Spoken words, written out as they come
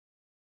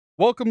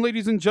Welcome,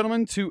 ladies and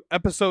gentlemen, to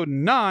episode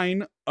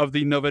 9 of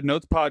the Noved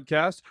Notes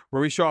podcast,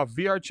 where we show off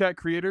VRChat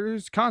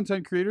creators,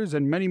 content creators,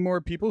 and many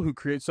more people who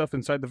create stuff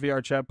inside the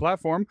VRChat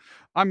platform.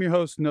 I'm your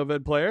host,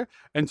 NovedPlayer,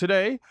 and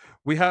today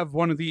we have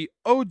one of the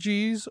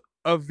OGs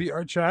of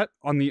VRChat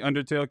on the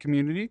Undertale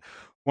community,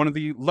 one of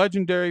the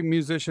legendary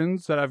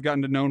musicians that I've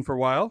gotten to know for a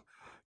while,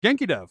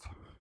 Genki Dev.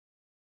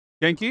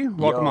 Genki,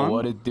 welcome on.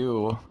 What it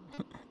do?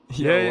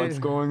 What's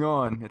going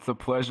on? It's a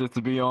pleasure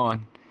to be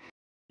on.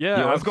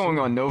 What's going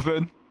on,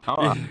 Noved?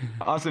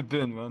 How's it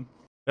been, man?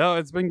 Oh,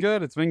 it's been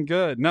good. It's been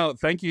good. No,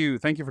 thank you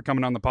for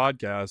coming on the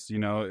podcast.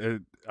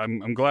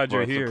 I'm glad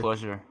you're here. It's a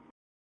pleasure.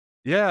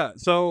 Yeah.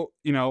 So,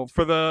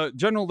 for the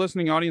general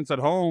listening audience at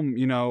home,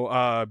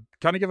 kind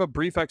of give a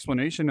brief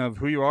explanation of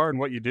who you are and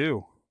what you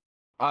do.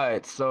 All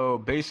right. So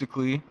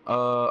basically,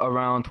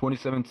 around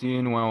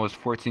 2017, when I was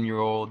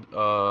 14-year-old,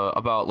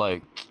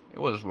 about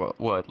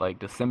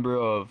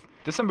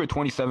December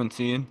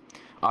 2017.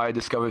 I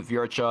discovered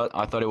VRChat.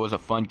 I thought it was a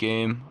fun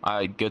game.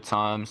 I had good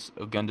times,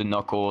 again the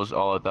knuckles,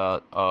 all of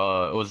that.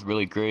 It was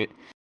really great.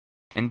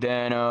 And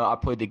then I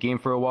played the game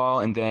for a while,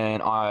 and then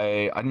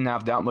I didn't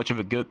have that much of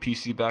a good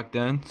PC back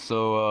then,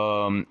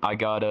 so I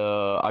got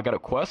a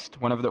Quest.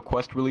 Whenever the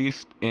Quest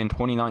released in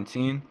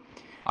 2019,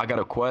 I got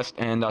a Quest,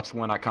 and that's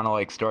when I kind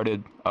of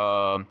started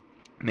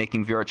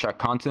making VRChat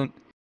content.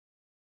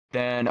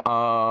 Then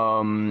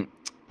I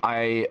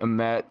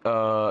met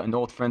an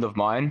old friend of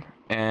mine.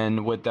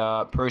 And with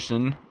that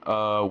person,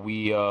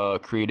 we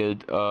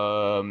created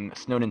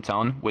Snowden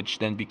Town, which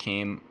then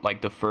became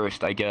the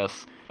first, I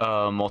guess,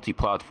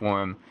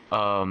 multi-platform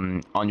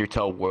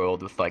Undertale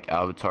world with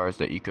avatars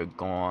that you could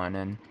go on,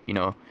 and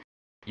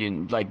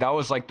that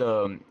was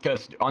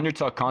because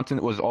Undertale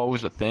content was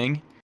always a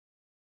thing,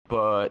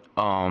 but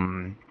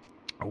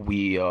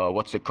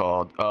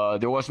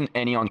there wasn't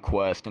any on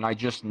Quest, and I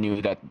just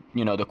knew that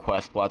the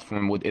Quest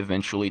platform would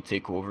eventually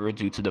take over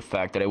due to the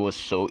fact that it was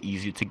so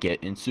easy to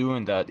get into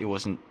and that it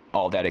wasn't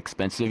all that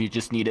expensive. You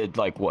just needed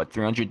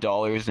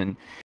 $300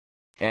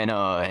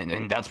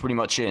 and that's pretty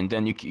much it. And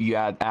then you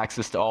had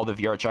access to all the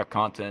VRChat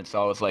content.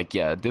 So I was like,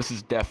 yeah, this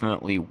is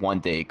definitely one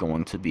day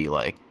going to be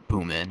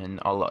booming, and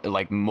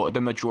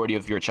the majority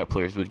of VRChat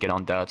players would get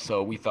on that.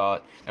 So we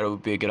thought that it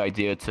would be a good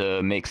idea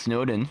to make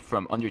Snowden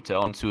from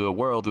Undertale into a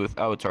world with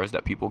avatars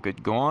that people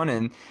could go on,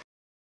 and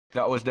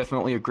that was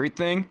definitely a great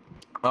thing.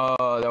 That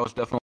was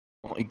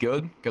definitely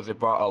good because it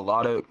brought a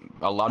lot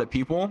of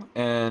people.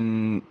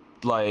 And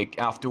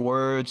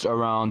afterwards,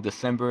 around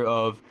December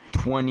of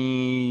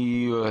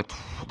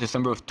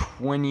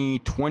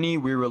 2020,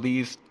 we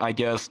released, I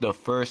guess, the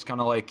first kind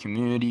of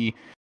community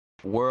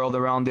world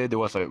around it. There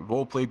was a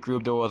roleplay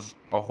group. There was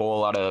a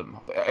whole lot of,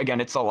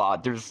 again, it's a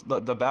lot. There's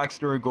the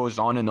backstory goes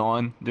on and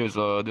on. There's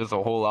a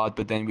whole lot,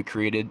 but then we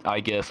created, I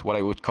guess, what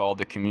I would call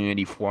the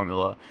community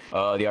formula.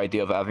 The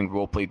idea of having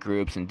roleplay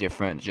groups and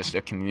just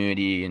a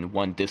community in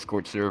one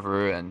Discord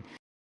server, and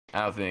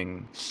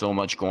having so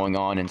much going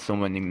on and so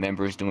many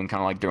members doing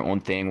kind of their own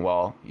thing,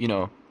 while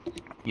I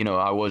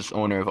was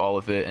owner of all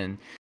of it, and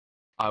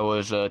I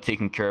was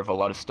taking care of a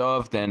lot of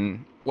stuff.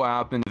 Then what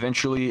happened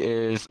eventually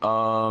is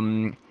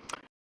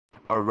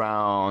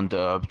around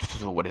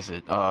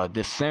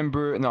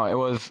December, no, it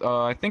was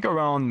I think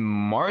around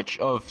March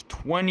of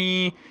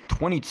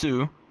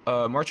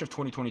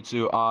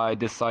 2022, I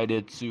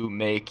decided to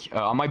make,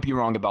 I might be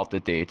wrong about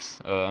the dates,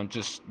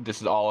 this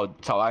is all,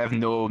 I have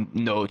no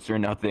notes or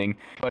nothing,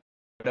 but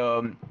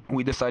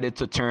we decided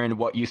to turn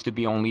what used to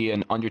be only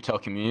an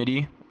Undertale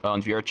community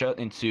on VRChat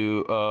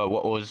into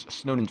what was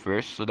Snowden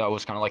first. So that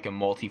was kind of a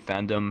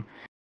multi-fandom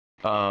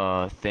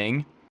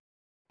thing.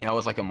 It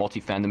was a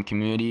multi-fandom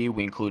community.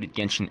 We included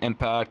Genshin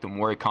Impact and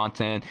more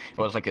content. It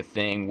was a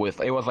thing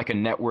with, it was a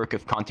network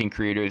of content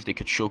creators. They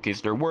could showcase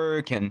their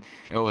work, and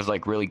it was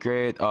really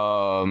great.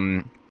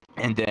 And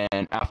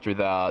then after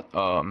that,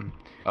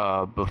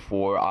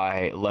 before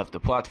I left the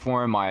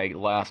platform, my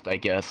last, I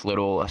guess,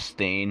 little my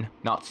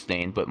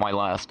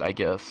last, I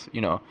guess,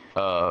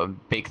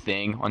 big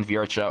thing on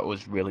VRChat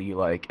was really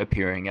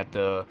appearing at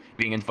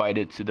being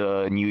invited to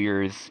the New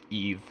Year's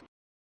Eve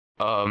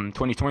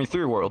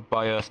 2023 world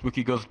by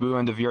Spooky Ghost Boo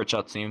and the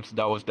VRChat team. So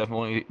that was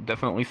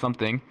definitely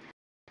something.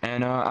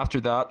 And after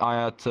that,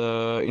 I had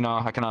to,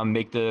 I kind of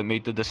made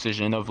the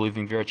decision of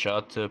leaving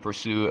VRChat to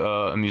pursue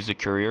a music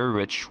career,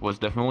 which was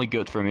definitely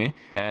good for me.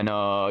 And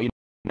I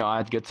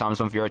had good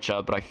times on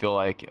VRChat, but I feel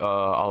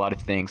a lot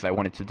of things I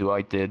wanted to do,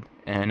 I did,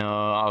 and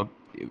that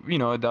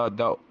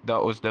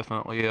was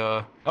definitely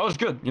that was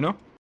good.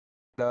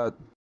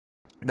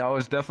 That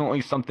was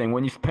definitely something.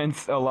 When you spend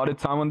a lot of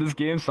time on this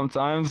game,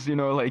 sometimes,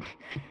 especially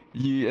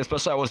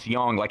I was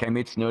young, I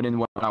made Snowden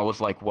when I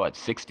was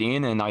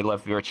 16, and I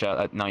left VRChat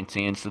at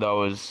 19, so that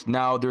was,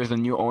 now there's a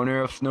new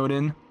owner of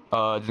Snowden,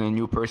 the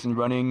new person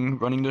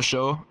running the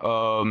show.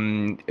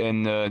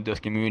 And the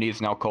community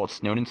is now called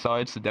Snowden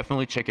Side, so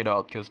definitely check it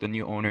out because the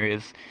new owner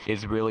is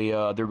really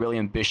they're really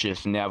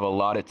ambitious and they have a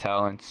lot of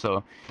talent.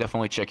 So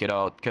definitely check it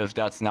out because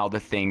that's now the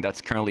thing.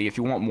 That's currently, if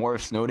you want more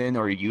of Snowden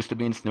or you used to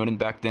be in Snowden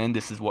back then,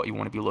 this is what you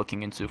want to be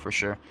looking into for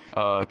sure.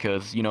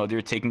 Because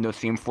they're taking the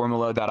same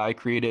formula that I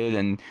created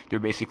and they're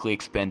basically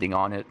expanding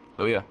on it.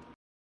 So yeah.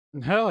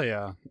 Hell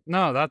yeah.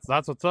 No, that's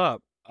what's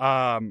up.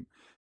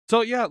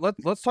 So yeah,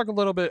 let's talk a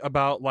little bit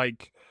about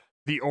like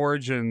the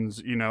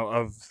origins,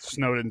 of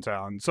Snowden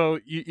Town. So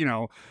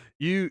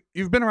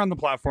you've been around the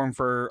platform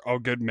for a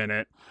good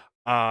minute.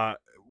 Uh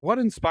what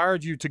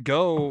inspired you to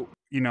go,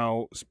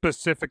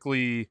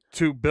 specifically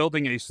to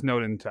building a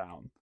Snowden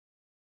Town?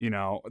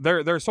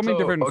 There's so many So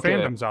different okay.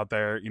 fandoms out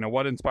there.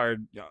 What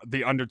inspired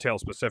the Undertale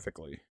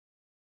specifically?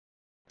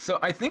 So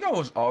I think I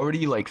was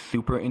already like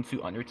super into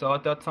Undertale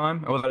at that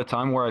time. It was at a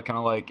time where I kind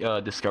of like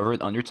discovered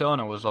Undertale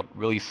and I was like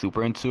really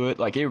super into it.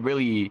 Like it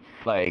really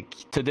like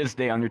to this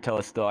day Undertale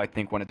is still I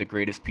think one of the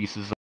greatest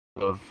pieces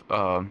of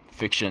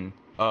fiction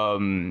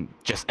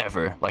just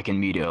ever like in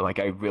media. Like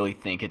I really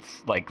think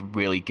it's like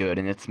really good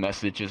and its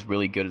message is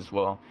really good as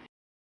well.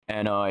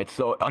 And it's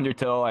so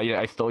Undertale.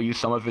 I still use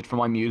some of it for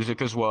my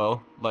music as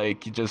well, like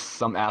just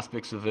some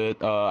aspects of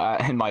it.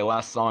 In my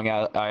last song,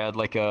 I had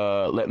like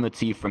a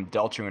leitmotif from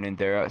Deltarune in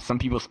there. Some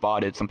people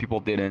spotted, some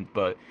people didn't,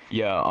 but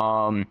yeah.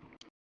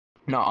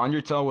 No,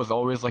 Undertale was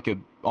always like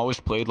always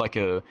played like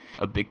a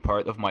big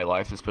part of my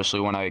life, especially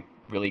when I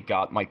really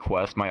got my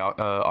Quest, my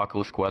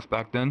Oculus Quest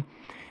back then.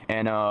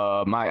 And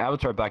my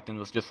avatar back then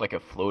was just like a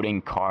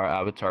floating car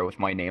avatar with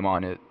my name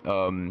on it.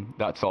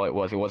 That's all it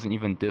was. It wasn't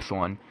even this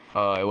one.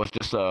 It was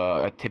just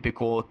a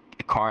typical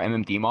car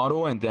MMD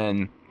model, and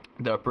then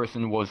the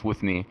person was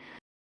with me.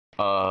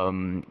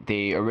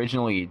 They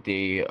originally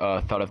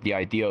thought of the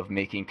idea of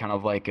making kind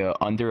of like a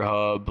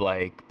underhub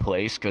like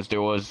place because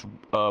there was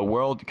a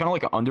world kind of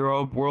like an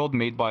underhub world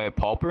made by a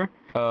Pauper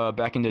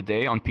back in the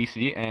day on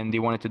PC, and they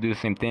wanted to do the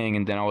same thing.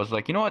 And then I was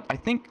like, you know what? I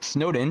think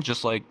Snowden,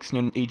 just like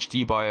Snowden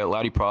HD by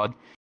Laddieprod,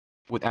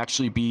 would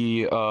actually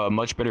be a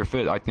much better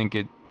fit. I think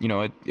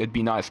it'd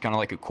be nice, kind of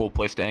like a cool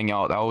place to hang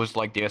out. I always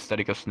like the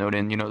aesthetic of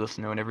Snowden, the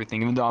snow and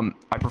everything. Even though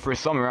I prefer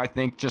summer, I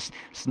think just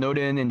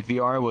Snowden in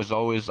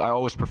VR I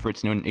always preferred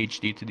Snowden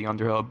HD to the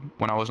Underhub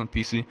when I was on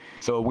PC.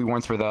 So we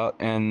went for that,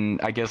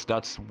 and I guess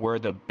that's where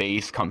the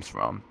base comes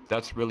from.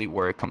 That's really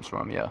where it comes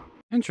from, yeah.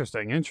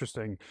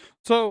 Interesting.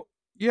 So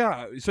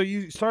yeah, so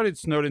you started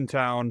Snowden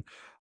Town.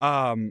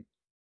 Um,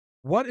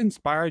 what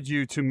inspired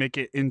you to make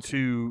it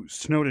into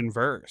Snowden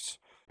Verse?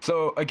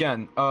 So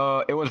again,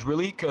 it was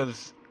really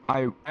because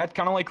I had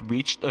kind of like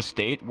reached a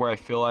state where I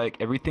feel like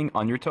everything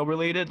Undertale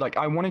related, like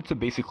I wanted to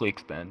basically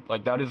expand.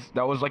 Like that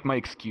was like my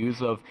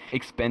excuse of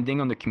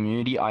expanding on the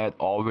community I had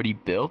already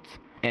built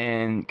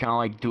and kind of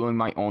like doing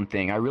my own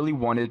thing. I really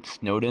wanted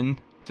Snowden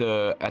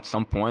to at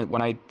some point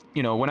when I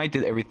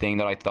did everything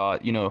that I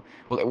thought,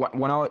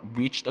 when I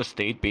reached a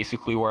state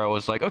basically where I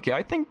was like, okay,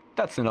 I think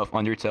that's enough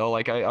Undertale.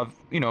 Like I've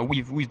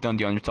we've done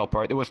the Undertale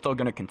part. It was still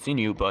gonna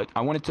continue, but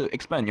I wanted to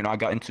expand. I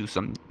got into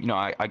some,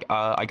 I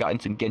got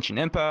into Genshin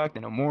Impact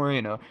and Omori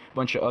and a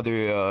bunch of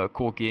other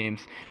cool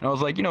games, and I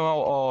was like,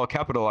 I'll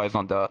capitalize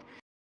on that.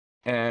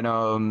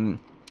 And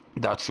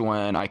that's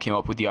when I came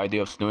up with the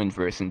idea of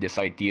Snowdenverse and this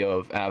idea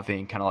of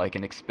having kind of like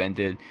an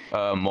expanded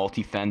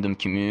multi-fandom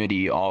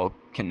community all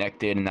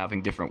connected and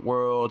having different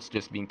worlds,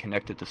 just being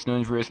connected to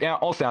Snowdenverse. Yeah,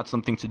 also had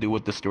something to do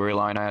with the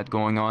storyline I had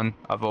going on.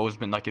 I've always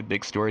been like a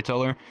big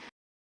storyteller.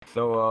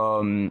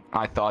 So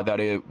I thought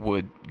that it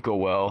would go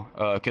well,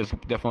 because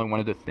definitely one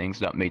of the things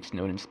that made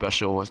Snowden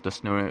special was the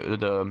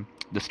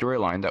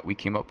storyline that we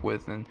came up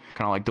with and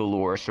kind of like the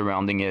lore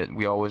surrounding it.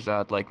 We always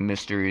had like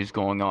mysteries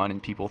going on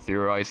and people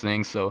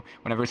theorizing. So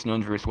whenever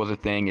Snowdenverse was a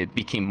thing, it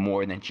became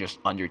more than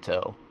just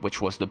Undertale,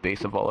 which was the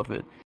base of all of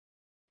it.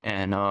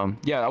 And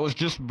yeah, that was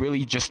just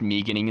really just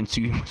me getting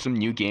into some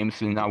new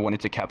games, and I wanted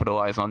to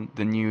capitalize on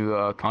the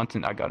new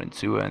content I got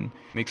into and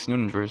make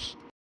Snowdenverse.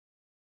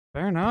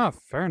 Fair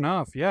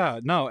enough. Yeah,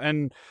 no,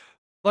 and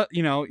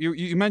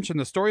you mentioned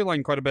the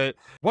storyline quite a bit.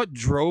 What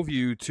drove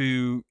you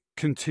to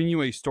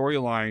continue a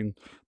storyline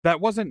that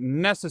wasn't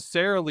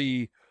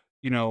necessarily,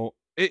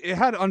 it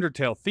had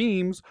Undertale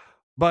themes,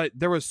 but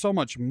there was so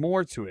much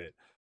more to it.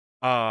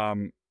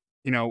 Um,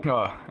 you know,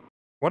 Uh,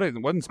 what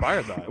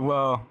inspired that?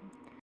 well,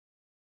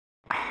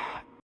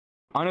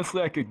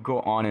 honestly, I could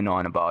go on and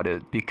on about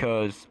it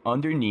because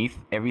underneath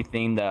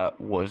everything that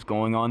was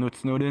going on with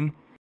Snowden,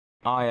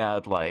 I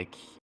had like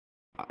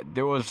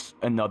there was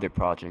another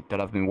project that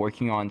I've been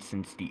working on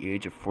since the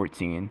age of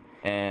 14,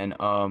 and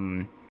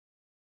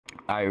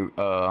I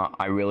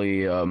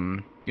really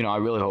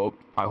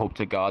I hope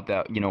to God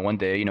that one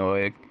day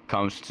it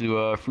comes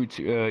to fruit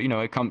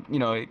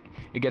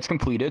it gets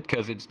completed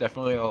because it's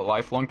definitely a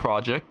lifelong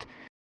project,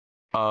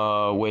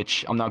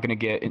 which I'm not gonna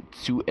get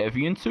too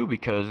heavy into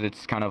because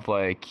it's kind of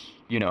like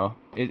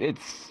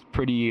it's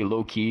pretty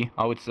low key,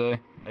 I would say.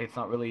 It's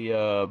not really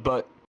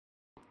but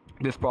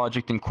this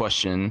project in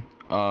question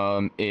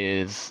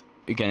is,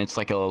 again, it's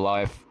like a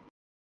life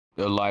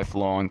a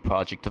lifelong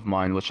project of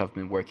mine, which I've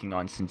been working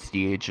on since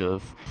the age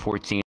of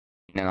 14,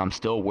 and I'm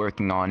still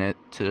working on it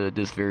to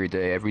this very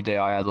day. Every day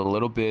I add a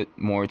little bit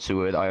more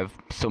to it. I have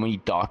so many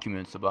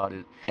documents about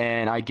it,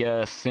 and I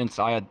guess since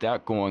I had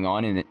that going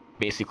on, and it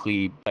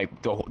basically like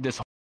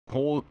this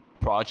whole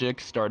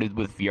project started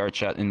with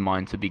VRChat in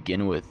mind to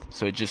begin with,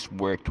 so it just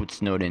worked with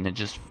Snowden. It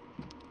just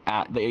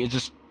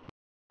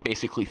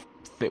basically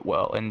fit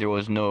well, and there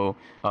was no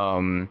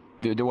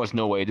there was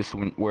no way this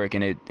wouldn't work,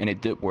 and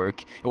it did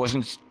work. It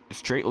wasn't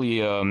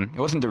it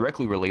wasn't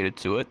directly related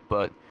to it,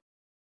 but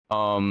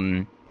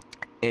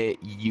it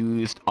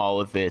used all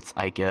of its,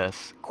 I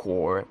guess,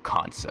 core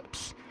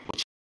concepts,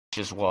 which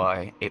is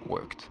why it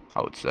worked,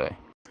 I would say.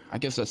 I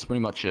guess that's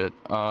pretty much it.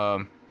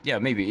 Yeah,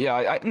 maybe. Yeah,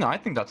 I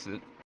think that's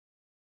it.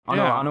 I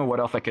don't know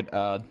what else I could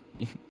add.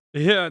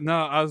 Yeah,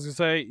 no, I was gonna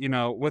say,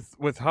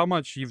 with how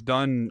much you've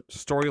done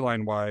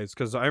storyline wise,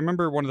 because I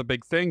remember one of the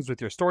big things with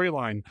your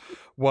storyline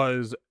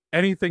was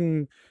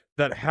anything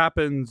that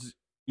happens,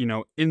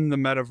 in the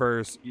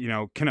metaverse,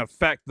 can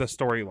affect the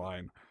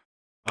storyline.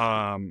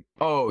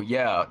 Oh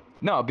yeah,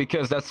 no,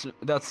 because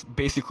that's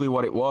basically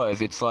what it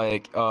was. It's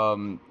like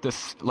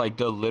this like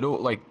the little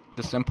like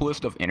the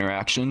simplest of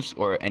interactions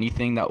or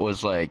anything that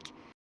was like.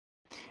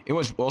 It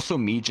was also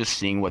me just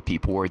seeing what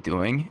people were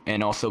doing,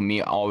 and also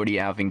me already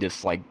having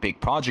this like big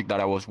project that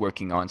I was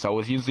working on. So I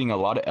was using a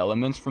lot of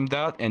elements from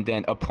that and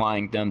then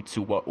applying them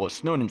to what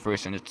was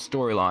Snowdenverse and its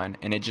storyline,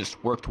 and it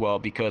just worked well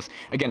because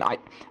again, I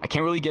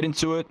can't really get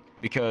into it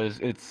because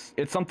it's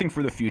something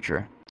for the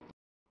future.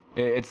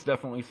 It's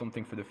definitely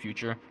something for the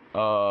future.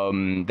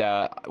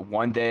 That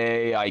one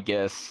day, I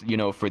guess,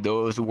 for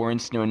those who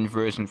weren't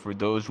Snowdenverse and for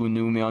those who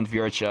knew me on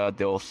VRChat,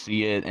 they'll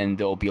see it and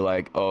they'll be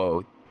like,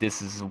 "Oh,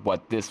 this is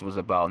what this was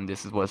about, and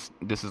this is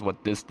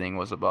what this thing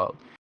was about."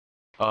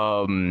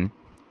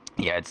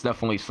 Yeah, it's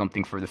definitely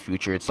something for the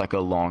future. It's like a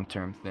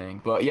long-term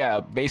thing. But yeah,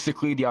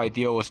 basically the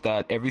idea was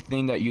that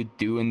everything that you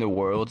do in the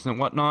worlds and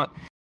whatnot,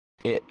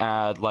 it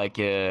had like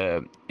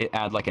an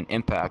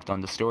impact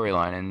on the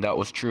storyline, and that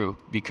was true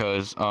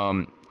because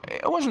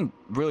it wasn't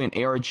really an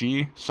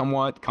ARG,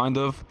 somewhat kind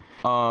of.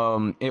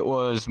 It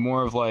was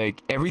more of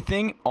like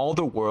everything, all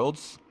the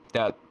worlds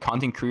that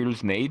content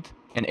creators made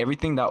and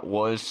everything that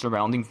was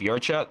surrounding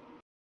VRChat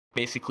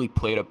basically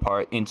played a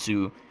part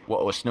into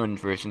what was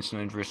Snowdenverse, and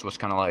Snowdenverse was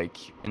kind of like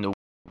in the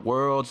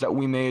worlds that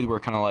we made were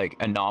kind of like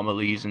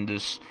anomalies in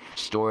this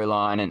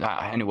storyline. And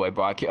anyway,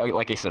 but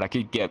like I said, I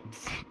could get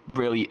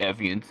really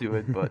heavy into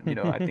it, but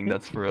I think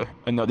that's for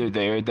another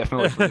day, or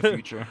definitely for the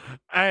future.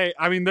 I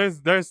mean,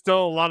 there's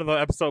still a lot of the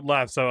episode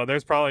left, so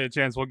there's probably a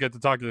chance we'll get to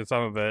talk to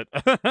some of it.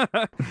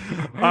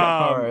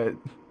 All right.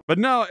 But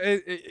no,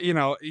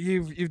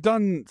 you've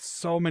done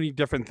so many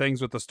different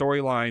things with the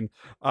storyline,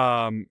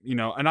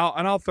 and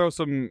I'll throw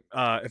some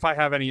if I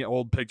have any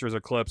old pictures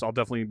or clips, I'll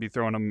definitely be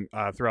throwing them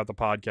throughout the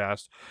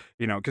podcast,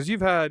 because you've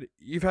had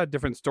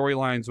different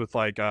storylines with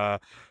like kind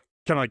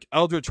of like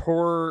eldritch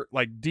horror,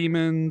 like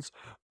demons.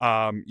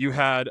 You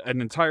had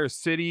an entire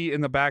city in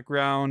the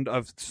background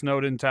of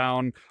Snowden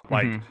Town,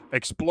 like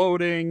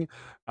exploding.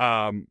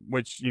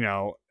 Which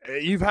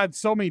you've had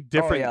so many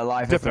different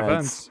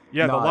events.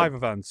 Yeah, the live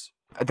events.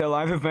 The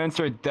live events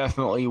are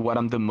definitely what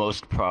I'm the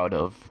most proud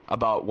of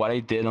about what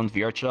I did on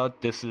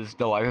VRChat.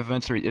 The live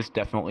events is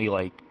definitely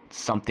like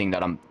something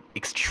that I'm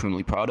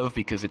extremely proud of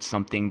because it's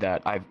something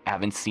that I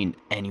haven't seen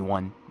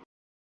anyone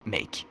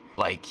make.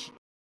 Like,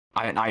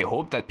 I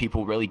hope that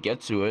people really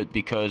get to it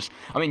because,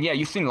 I mean, yeah,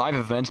 you've seen live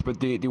events, but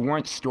they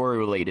weren't story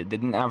related. They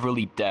didn't have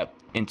really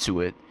depth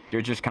into it.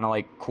 They're just kind of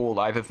like cool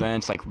live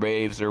events like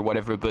raves or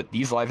whatever. But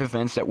these live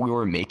events that we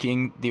were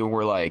making, they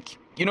were like,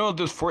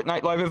 those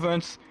Fortnite live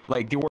events,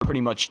 like they were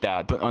pretty much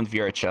that, but on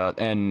VRChat.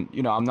 And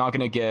I'm not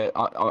gonna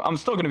I'm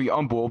still gonna be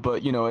humble,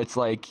 but it's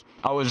like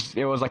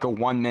it was like a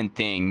one-man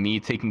thing, me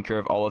taking care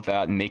of all of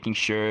that and making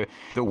sure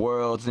the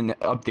worlds and the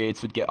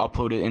updates would get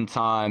uploaded in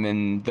time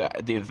and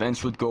the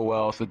events would go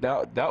well. So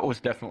that was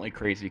definitely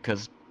crazy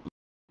because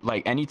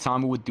like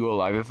anytime we would do a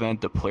live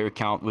event, the player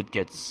count would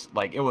get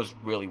like, it was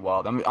really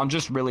wild. I'm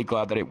just really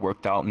glad that it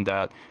worked out and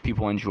that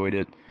people enjoyed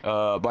it.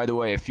 By the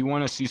way, if you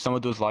want to see some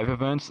of those live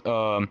events,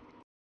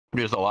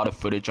 there's a lot of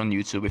footage on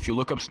YouTube. If you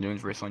look up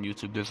Snowdenverse on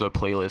YouTube, there's a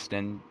playlist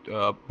and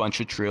a bunch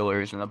of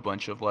trailers and a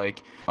bunch of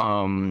like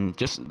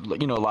just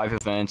live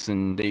events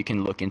and that you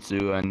can look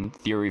into, and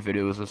theory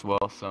videos as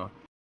well. So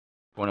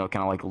want to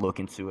kind of like look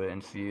into it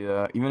and see.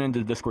 Even in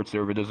the Discord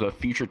server, there's a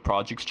featured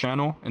projects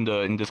channel in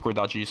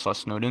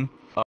discord.gg/Snowden,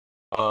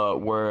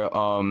 where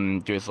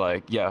there's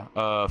like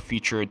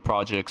featured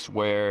projects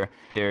where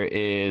there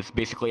is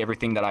basically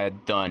everything that I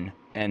had done,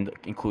 and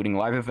including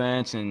live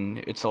events, and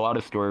it's a lot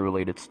of story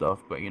related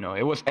stuff. But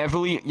it was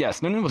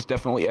Snowden was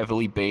definitely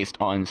heavily based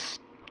on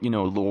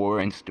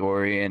lore and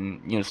story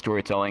and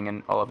storytelling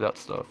and all of that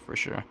stuff for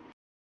sure.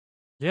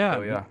 Yeah.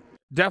 So, yeah.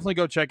 Definitely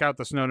go check out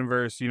the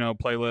Snowdenverse,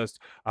 playlist.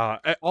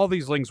 All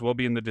these links will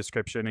be in the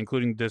description,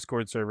 including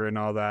Discord server and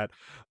all that.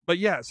 But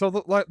yeah, so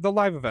the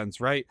live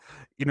events, right?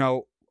 If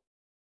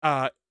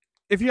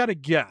you had to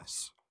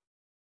guess,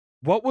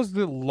 what was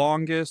the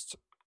longest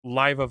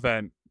live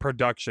event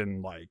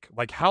production like?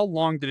 Like, how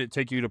long did it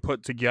take you to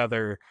put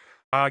together?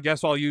 I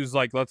guess I'll use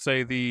like, let's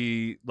say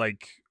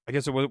I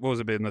guess what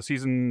was it been, the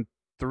season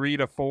 3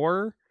 to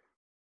 4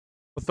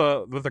 with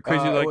the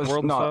crazy It like was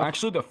world and no, stuff.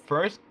 actually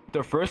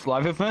the first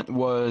live event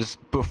was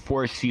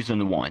before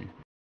season 1.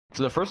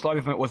 So the first live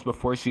event was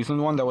before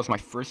season 1. That was my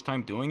first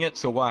time doing it.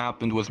 So what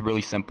happened was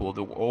really simple.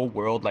 The whole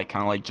world like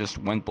kind of like just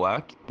went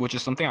black, which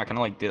is something I kind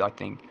of like did. I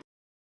think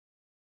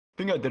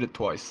I did it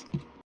twice.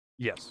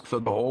 Yes. So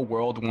the whole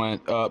world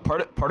went.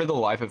 Part of the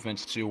live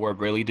events too were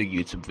really the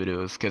YouTube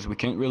videos, because we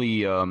can't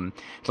really.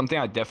 Something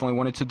I definitely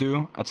wanted to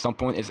do at some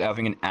point is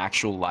having an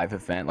actual live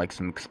event, like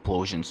some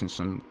explosions and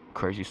some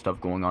crazy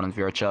stuff going on in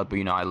VRChat. But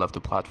I left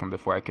the platform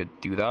before I could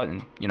do that,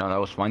 and that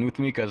was fine with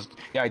me, because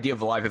the idea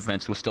of live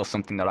events was still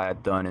something that I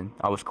had done, and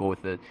I was cool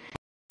with it.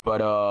 But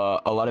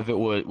a lot of it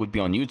would be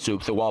on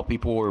YouTube. So while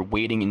people were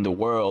waiting in the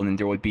world, and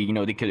there would be,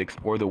 they could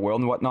explore the world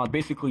and whatnot.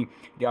 Basically,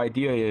 the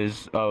idea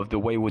is of the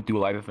way we'd do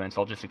live events.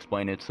 I'll just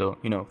explain it so,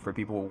 for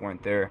people who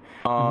weren't there.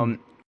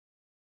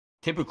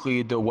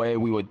 Typically, the way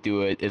we would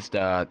do it is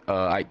that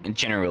I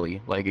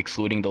generally, like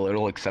excluding the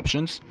little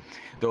exceptions,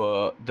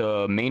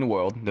 the main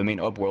world, the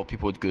main up world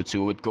people would go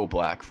to would go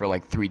black for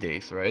like 3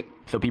 days, right?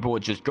 So people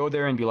would just go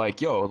there and be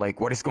like, yo, like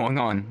what is going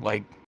on?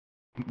 Like,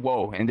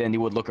 whoa. And then they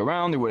would look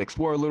around, they would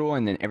explore a little,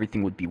 and then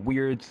everything would be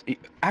weird.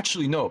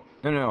 Actually, no,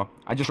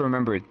 I just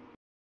remembered.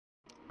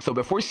 So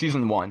before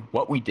season 1,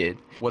 what we did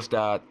was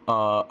that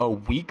a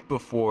week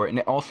before, and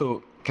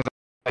also because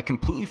I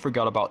completely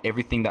forgot about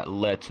everything that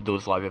led to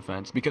those live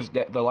events, because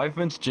the live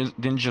events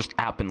didn't just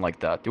happen like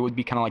that. There would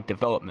be kind of like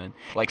development,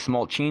 like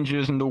small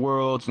changes in the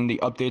worlds and the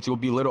updates. It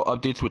would be little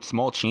updates with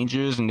small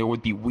changes, and they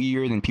would be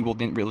weird, and people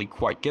didn't really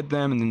quite get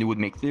them, and then they would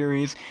make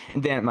theories.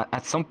 And then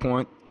at some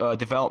point,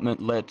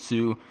 development led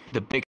to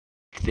the big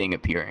thing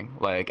appearing.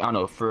 Like, I don't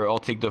know, I'll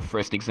take the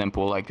first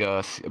example, like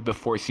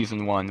before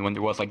season 1, when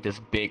there was like this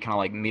big kind of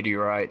like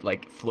meteorite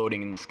like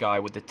floating in the sky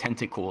with the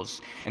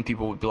tentacles, and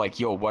people would be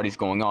like, yo, what is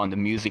going on? The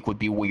music would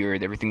be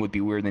weird, everything would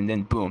be weird, and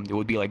then boom, there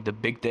would be like the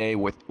big day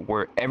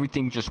where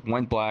everything just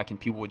went black, and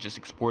people would just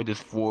explore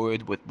this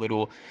void with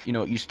little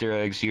Easter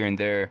eggs here and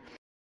there.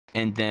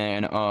 And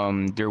then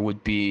there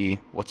would be,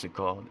 what's it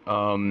called?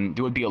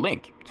 There would be a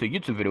link to a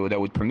YouTube video that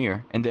would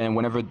premiere. And then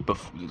whenever,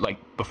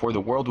 before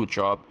the world would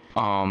drop,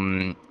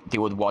 they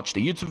would watch the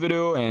YouTube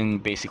video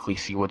and basically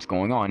see what's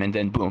going on. And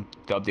then boom,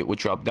 the update would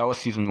drop. That was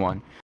season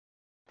 1,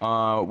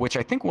 which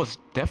I think was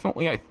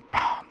definitely, I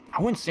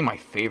wouldn't say my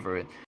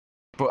favorite,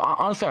 but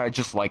honestly, I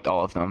just liked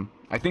all of them.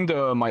 I think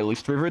my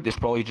least favorite is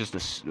probably just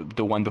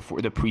the one before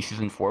the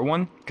pre-season 4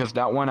 one, because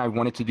that one I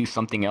wanted to do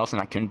something else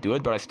and I couldn't do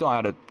it, but I still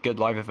had a good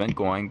live event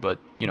going. But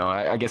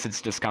I guess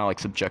it's just kind of like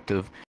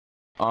subjective.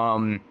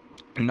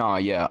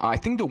 Yeah, I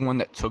think the one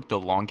that took the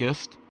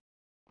longest,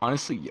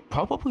 honestly,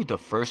 probably the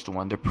first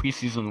one, the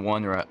pre-season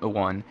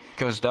 1,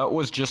 because that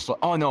was just like,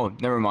 oh no,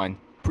 never mind,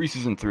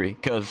 pre-season 3,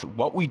 because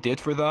what we did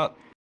for that,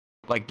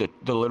 like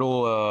the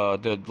little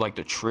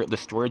the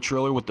story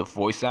trailer with the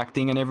voice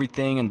acting and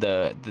everything, and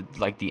the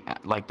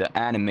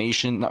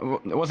animation.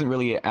 It wasn't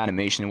really an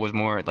animation, it was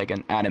more like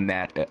an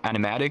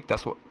animatic.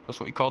 That's what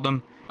we called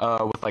them,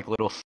 with like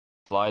little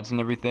slides and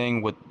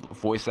everything with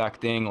voice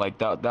acting. Like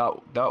that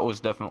was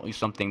definitely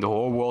something. The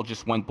whole world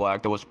just went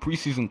black. That was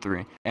pre-season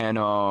 3.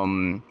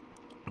 And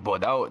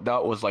but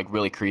that was like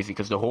really crazy,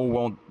 because the whole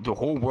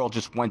world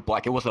just went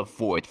black. It was a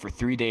void for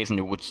 3 days, and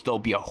there would still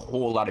be a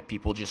whole lot of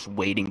people just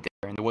waiting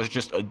there, and there was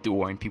just a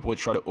door, and people would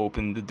try to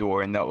open the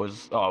door, and that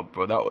was, oh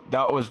bro,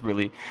 that was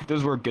really,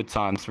 those were good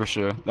times for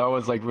sure. That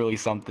was like really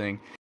something.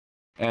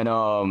 And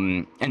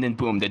then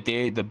boom,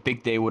 the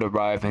big day would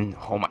arrive, and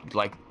oh my,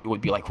 like it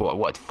would be like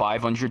what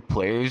 500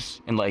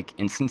 players in like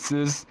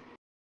instances,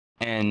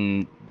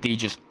 and they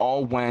just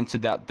all went to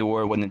that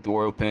door. When the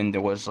door opened,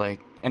 there was like,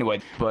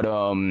 anyway, but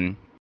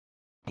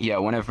yeah,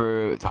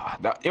 whenever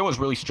it was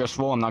really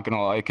stressful, I'm not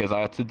gonna lie, because I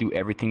had to do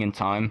everything in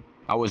time.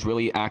 I was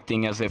really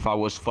acting as if I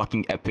was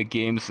fucking Epic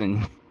Games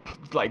and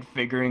like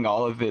figuring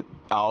all of it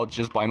out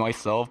just by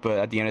myself. But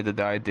at the end of the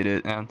day, I did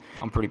it, and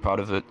I'm pretty proud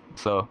of it.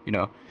 So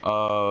yeah.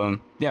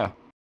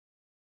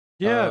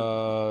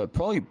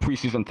 Probably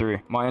pre-season 3.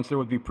 My answer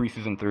would be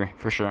pre-season 3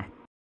 for sure.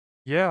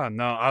 Yeah,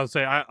 no, I would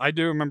say I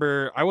do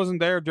remember. I wasn't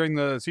there during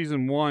the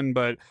season 1,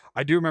 but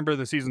I do remember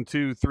the season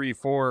 2, 3,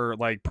 4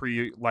 like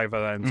pre-live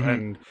events,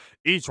 and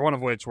each one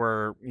of which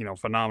were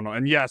phenomenal.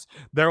 And yes,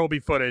 there will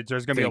be footage.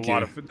 There's going to be a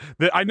lot of.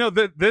 I know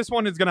that this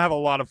one is going to have a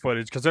lot of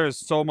footage, because there is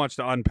so much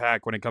to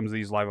unpack when it comes to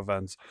these live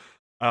events.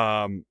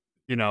 Yeah.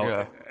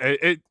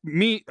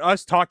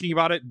 Us talking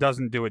about it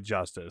doesn't do it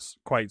justice,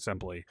 quite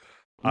simply.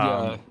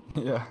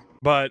 Yeah.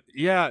 But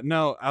yeah,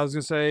 no, I was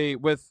gonna say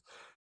with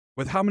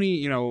how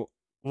many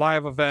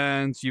live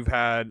events you've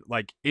had,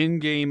 like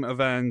in-game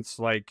events,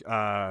 like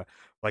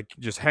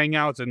just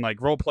hangouts and like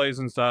role plays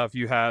and stuff.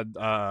 You had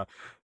the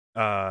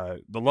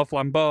Le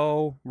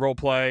Flambeau role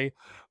play.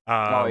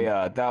 Oh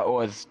yeah, that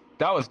was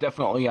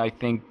definitely, I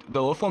think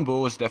the Le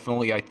Flambeau was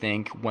definitely, I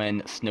think,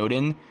 when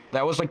Snowden.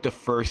 That was like the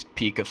first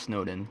peak of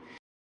Snowden,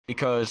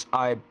 because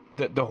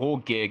the whole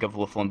gig of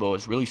Le Flambeau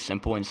is really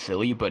simple and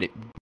silly, but it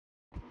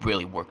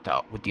really worked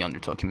out with the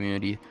Undertale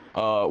community.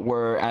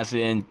 Where as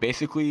in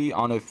basically, I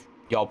don't know if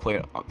y'all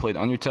played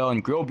Undertale,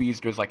 and Grillby's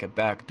there's like a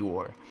back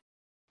door,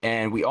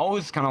 and we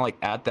always kind of like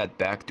at that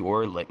back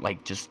door,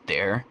 like just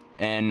there.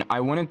 And I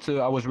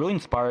was really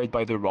inspired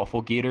by the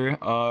Rufflegator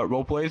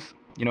role plays.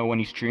 You know, when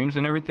he streams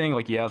and everything,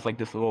 like he has like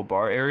this little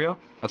bar area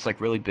that's like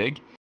really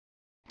big.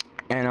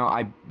 And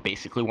I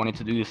basically wanted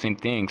to do the same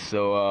thing.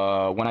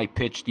 So when I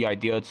pitched the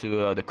idea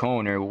to the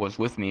co-owner who was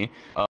with me,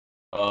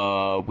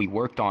 we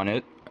worked on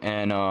it,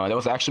 and that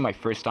was actually my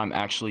first time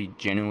actually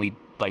genuinely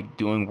like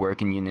doing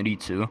work in Unity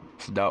too.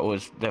 So that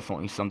was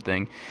definitely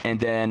something. And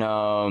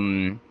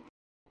then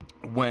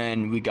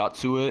when we got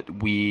to it,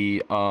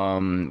 we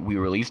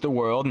released the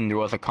world, and there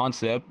was a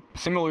concept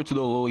similar to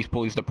the Lily's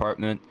Police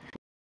Department,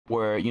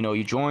 where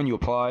you join, you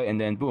apply,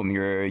 and then boom,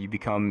 you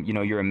become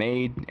you're a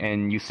maid,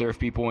 and you serve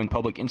people in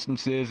public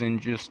instances and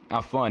just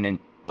have fun. And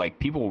like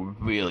people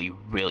really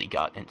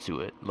got into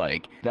it.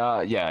 Like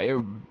that,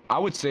 yeah. I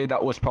would say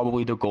that was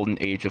probably the golden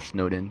age of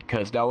Snowden,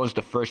 because that was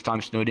the first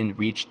time Snowden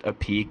reached a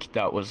peak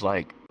that was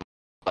like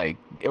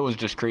it was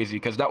just crazy,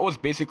 because that was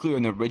basically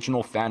an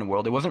original fan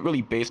world. It wasn't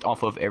really based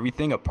off of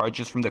everything apart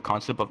just from the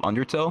concept of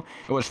Undertale.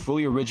 It was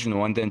fully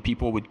original, and then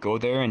people would go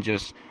there and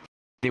just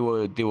they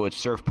would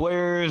serve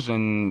players,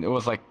 and it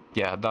was like,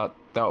 yeah, that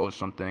was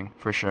something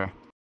for sure.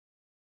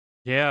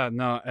 Yeah,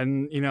 no,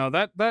 and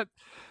that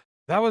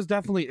was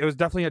definitely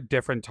a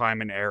different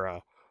time and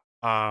era.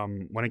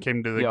 When it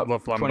came to the Le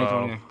Flambeau.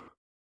 2020.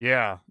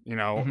 Yeah,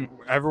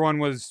 everyone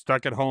was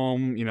stuck at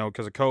home,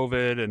 because of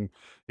COVID, and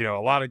a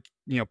lot of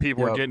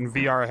people were getting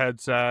VR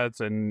headsets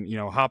and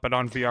hopping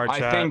on VRChat.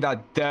 I think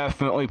that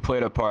definitely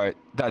played a part.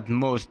 That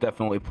most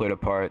definitely played a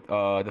part.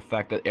 The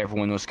fact that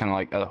everyone was kind of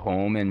like at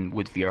home and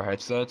with VR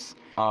headsets.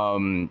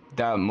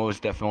 That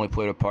most definitely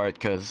played a part,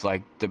 because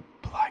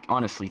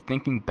honestly,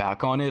 thinking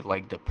back on it,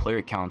 like the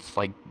player counts,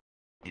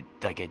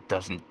 it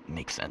doesn't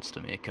make sense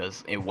to me,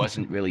 because it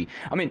wasn't really.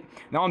 I mean,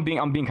 now I'm being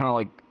kind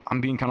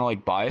of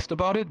like biased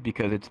about it,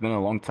 because it's been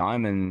a long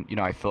time, and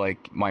I feel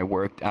like my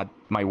work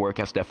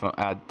has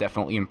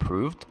definitely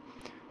improved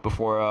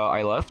before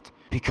I left,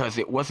 because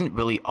it wasn't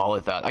really all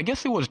of that. I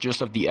guess it was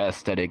just of the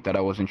aesthetic that I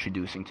was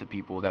introducing to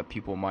people that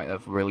people might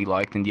have really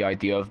liked, and the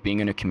idea of being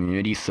in a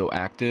community so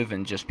active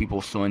and just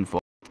people so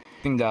involved.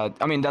 I think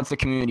that's the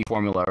community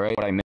formula, right?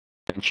 What I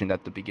mentioned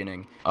at the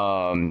beginning.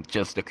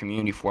 Just the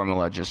community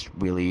formula just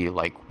really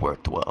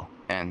worked well,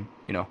 and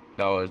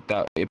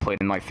that it played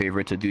in my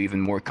favor to do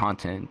even more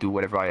content, do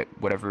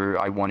whatever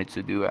I wanted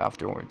to do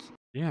afterwards.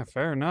 Yeah,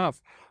 fair enough.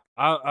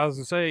 I was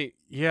gonna say,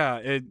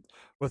 yeah,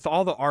 with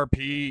all the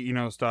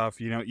RP, stuff,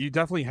 you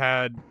definitely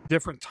had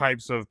different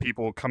types of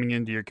people coming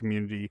into your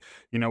community,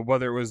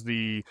 whether it was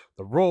the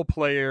role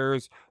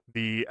players,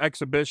 the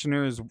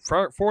exhibitioners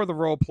for the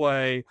role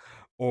play,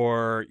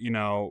 or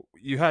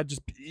you had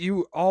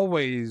you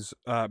always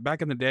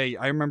back in the day.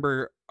 I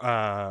remember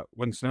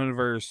when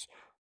Snowdiverse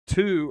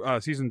 2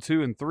 season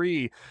 2 and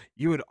 3,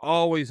 you would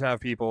always have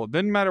people,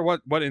 didn't matter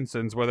what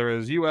instance, whether it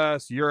was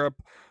US,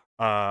 Europe,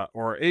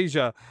 or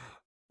Asia,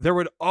 there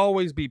would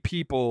always be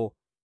people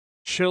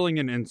chilling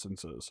in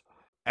instances.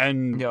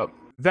 And Yep.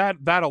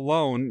 that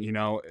alone,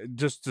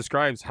 just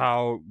describes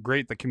how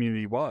great the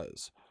community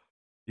was,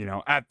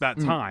 at that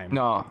time.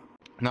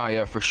 No,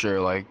 yeah, for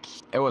sure. Like,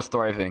 it was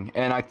thriving.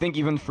 And I think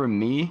even for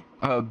me,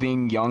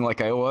 being young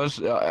like I was,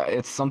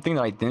 it's something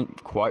that I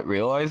didn't quite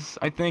realize,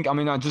 I think. I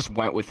mean, I just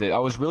went with it. I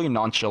was really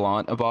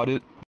nonchalant about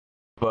it.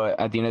 But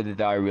at the end of the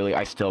day,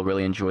 I still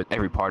really enjoyed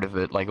every part of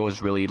it. Like, it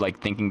was really,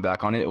 thinking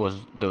back on it,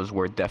 those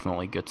were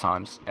definitely good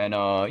times. And,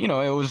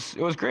 it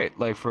was great,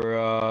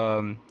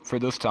 for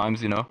those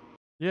times,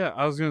 Yeah,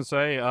 I was gonna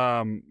say,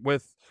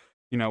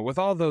 with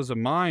all those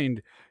in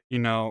mind,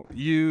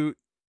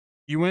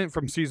 you went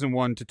from season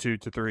 1 to 2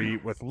 to 3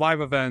 with live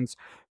events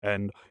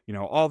and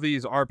all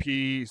these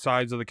RP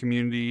sides of the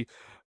community,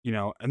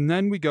 and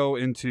then we go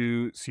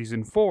into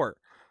season 4.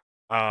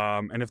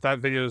 And if that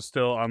video is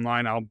still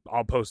online,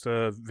 I'll post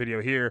a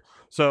video here.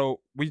 So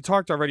we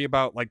talked already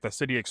about the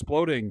city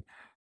exploding,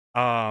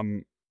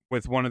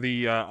 with one of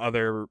the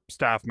other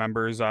staff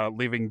members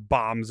leaving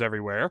bombs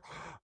everywhere,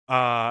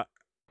 Yeah.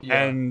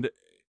 and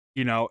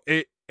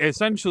it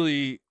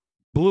essentially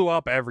blew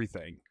up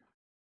everything.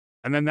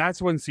 And then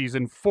that's when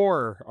season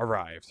 4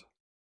 arrived.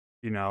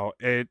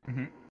 It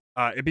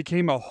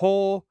became a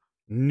whole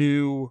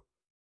new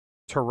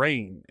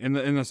terrain in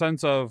the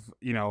sense of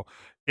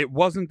it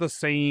wasn't the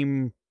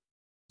same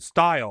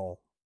style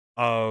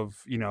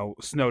of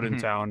Snowden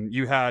Town.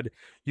 You had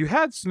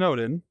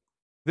Snowden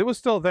that was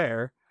still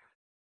there,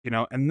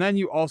 and then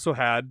you also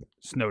had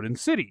Snowden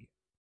City.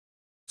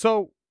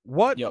 So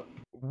what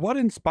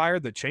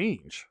inspired the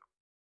change?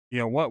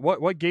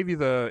 What gave you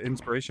the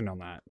inspiration on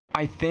that?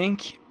 I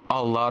think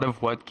a lot of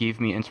what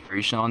gave me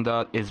inspiration on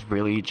that is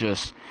really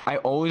just I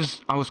was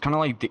kind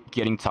of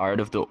getting tired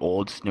of the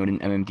old Snowden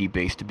MMD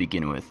base to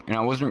begin with, and I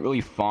wasn't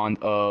really fond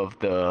of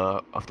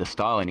the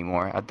style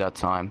anymore at that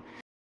time.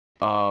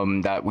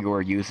 that we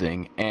were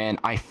using, and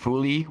I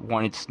fully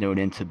wanted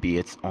Snowden to be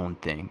its own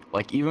thing.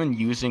 Like, even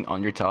using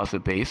Undertale as a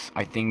base,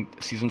 I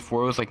think season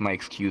 4 was like my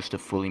excuse to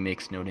fully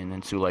make Snowden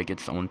into like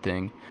its own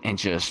thing and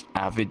just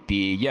have it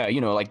be, yeah,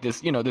 like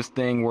this, this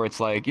thing where it's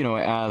like, it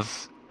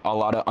has a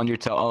lot of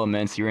Undertale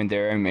elements here and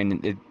there,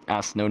 and it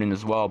has Snowden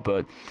as well.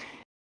 But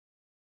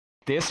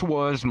this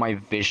was my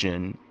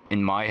vision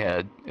in my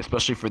head,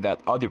 especially for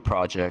that other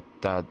project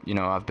that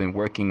I've been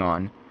working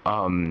on,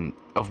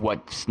 of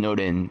what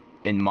Snowden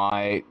in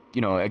my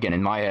again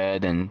in my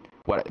head, and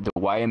the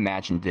way I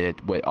imagined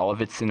it, with all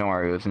of its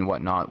scenarios and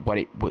whatnot, what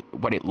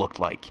it looked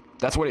like.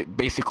 That's what it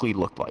basically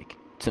looked like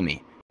to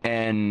me.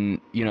 And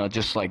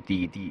just like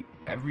the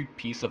every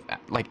piece of,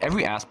 like,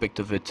 every aspect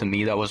of it, to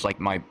me, that was like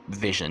my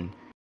vision.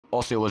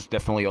 Also, it was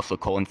definitely also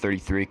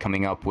Colin33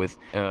 coming up with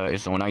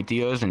his own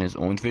ideas and his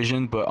own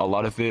vision, but a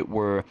lot of it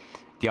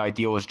the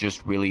idea was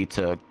just really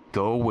to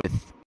go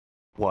with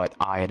what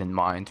I had in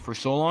mind for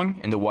so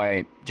long, and the way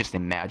I just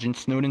imagined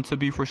Snowden to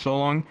be for so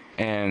long,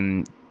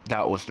 and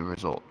that was the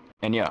result.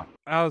 And yeah,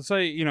 I would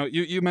say,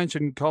 you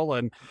mentioned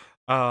Colin.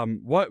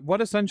 What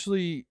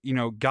essentially,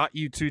 got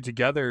you two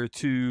together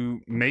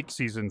to make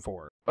season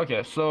 4?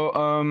 Okay, so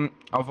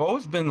I've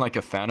always been like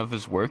a fan of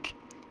his work.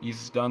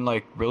 He's done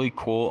like really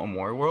cool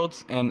Amore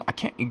worlds, and I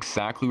can't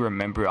exactly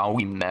remember how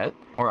we met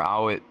or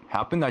how it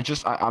happened.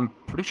 I'm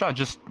pretty sure I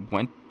just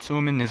went to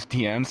him in his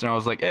DMs, and I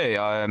was like, hey,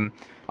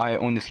 I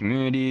own this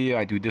community,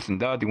 I do this and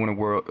that. Do you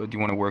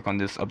want to work on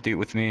this update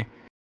with me?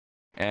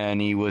 And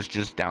he was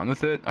just down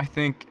with it. I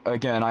think,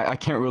 again, I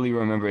can't really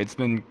remember. It's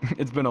been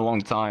a long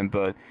time,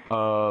 but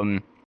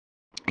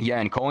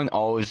yeah. And Colin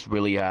always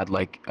really had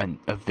like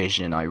a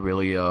vision. I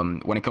really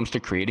when it comes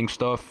to creating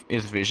stuff,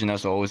 his vision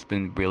has always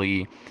been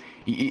really.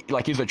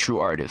 He's a true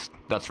artist,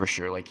 that's for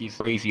sure. Like, he's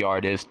a crazy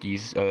artist,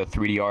 he's a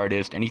 3D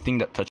artist. Anything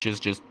that touches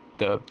just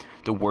the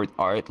word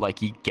art, like,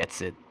 he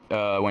gets it.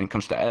 When it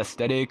comes to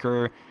aesthetic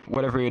or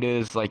whatever it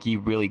is, like, he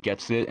really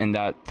gets it, and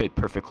that fit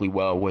perfectly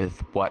well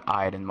with what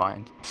I had in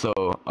mind. So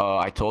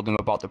I told him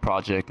about the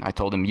project. I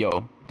told him,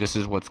 yo, this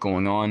is what's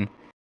going on,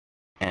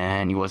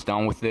 and he was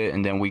down with it,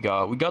 and then we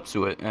got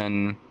to it,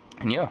 and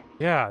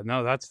yeah.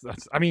 No, that's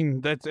I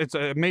mean, it's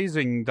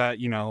amazing that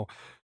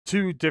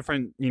two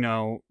different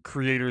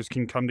creators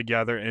can come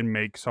together and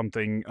make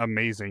something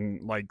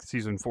amazing like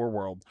season 4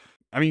 world.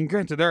 I mean,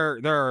 granted,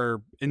 there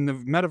are, in the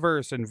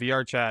metaverse and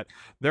VRChat,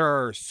 there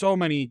are so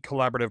many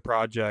collaborative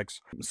projects,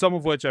 some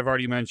of which I've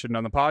already mentioned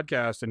on the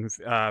podcast and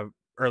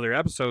earlier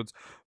episodes.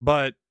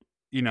 But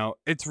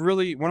it's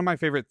really one of my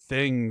favorite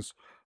things.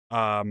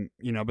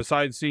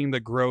 Besides seeing the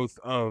growth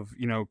of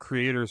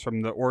creators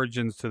from the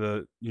origins to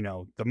the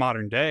the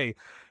modern day,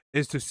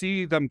 is to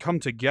see them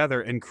come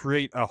together and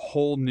create a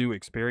whole new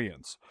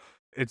experience.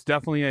 It's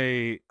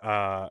definitely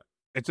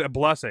it's a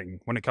blessing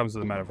when it comes to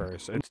the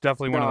metaverse. It's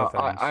definitely one of the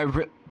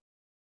things.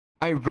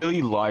 I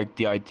really like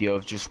the idea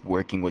of just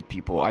working with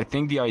people. I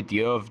think the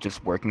idea of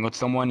just working with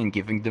someone and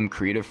giving them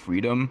creative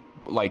freedom,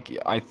 like,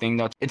 I think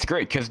that it's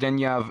great, because then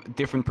you have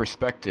different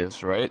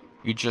perspectives, right?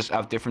 You just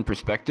have different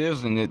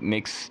perspectives, and it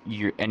makes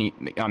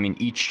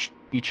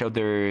each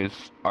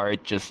other's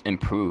art just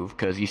improve,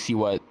 because you see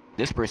what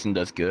this person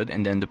does good,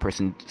 and then the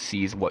person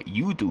sees what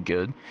you do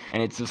good,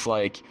 and it's just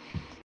like,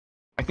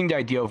 I think the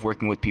idea of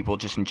working with people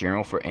just in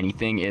general for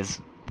anything is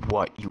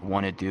what you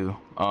want to do,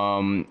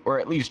 or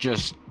at least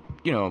just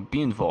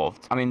be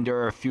involved. I mean, there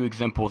are a few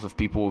examples of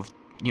people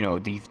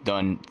they've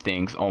done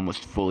things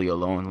almost fully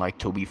alone, like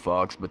Toby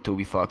Fox, but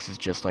Toby Fox is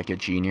just like a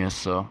genius,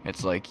 so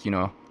it's like, you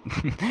know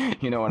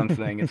what I'm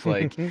saying. It's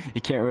like,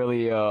 you can't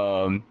really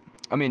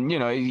I mean,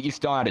 you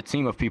still had a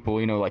team of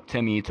people, like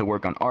Timmy, to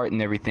work on art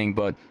and everything,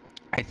 but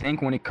I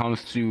think when it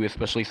comes to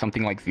especially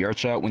something like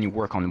VRChat, when you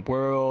work on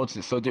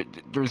worlds, so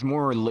there's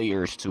more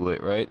layers to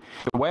it, right?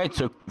 The way I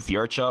took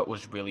VRChat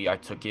was really, I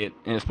took it,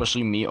 and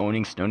especially me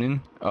owning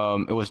Snowden,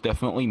 it was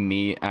definitely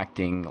me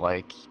acting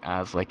like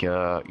as like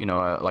a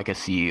like a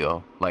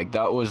CEO. Like,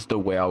 that was the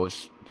way I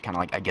was kind of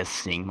like, I guess,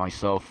 seeing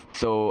myself.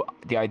 So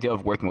the idea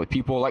of working with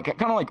people, like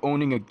kind of like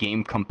owning a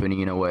game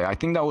company in a way, I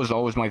think that was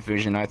always my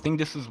vision. I think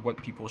this is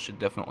what people should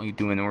definitely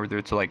do in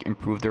order to like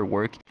improve their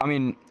work. I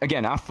mean,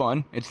 again, have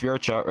fun. It's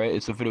VRChat, right?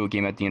 It's a video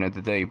game at the end of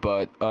the day.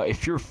 But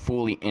if you're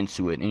fully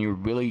into it,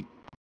 and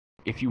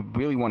if you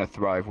really want to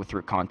thrive with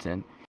your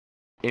content,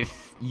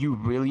 if you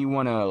really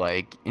want to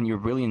like, and you're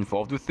really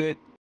involved with it,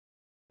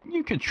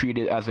 you could treat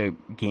it as a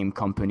game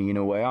company in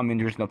a way. I mean,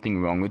 there's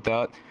nothing wrong with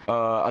that,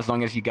 as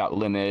long as you got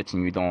limits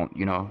and you don't,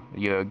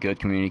 you have good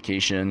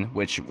communication,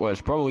 which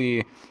was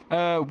probably,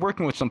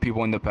 working with some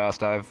people in the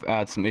past, I've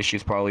had some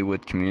issues probably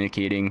with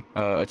communicating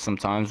at some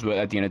times, but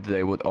at the end of the day,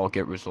 it would all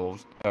get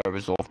resolved.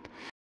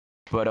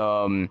 But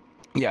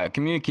yeah,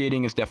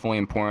 communicating is definitely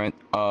important.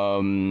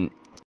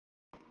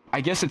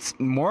 I guess it's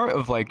more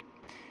of like,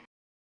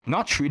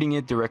 not treating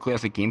it directly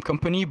as a game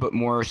company, but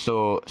more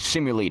so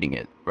simulating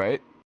it,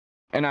 right?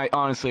 And I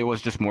honestly, it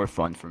was just more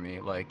fun for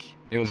me. Like,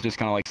 it was just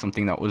kind of like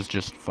something that was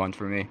just fun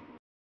for me.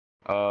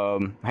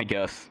 I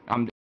guess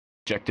I'm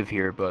objective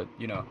here, but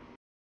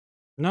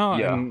No,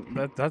 Yeah.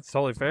 and that's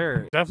totally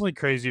fair. Definitely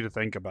crazy to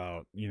think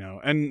about,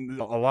 and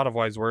a lot of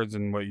wise words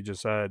in what you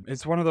just said.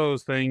 It's one of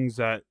those things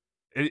that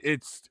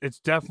it's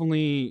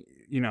definitely,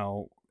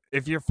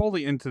 if you're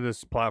fully into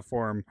this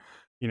platform,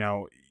 you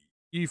know,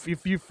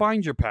 if you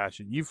find your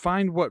passion, you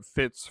find what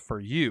fits for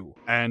you.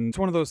 And it's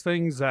one of those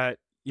things that,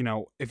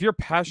 if you're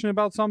passionate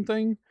about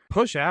something,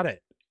 push at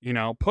it.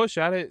 Push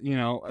at it, as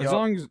Yep.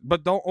 long as,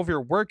 but don't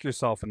overwork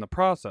yourself in the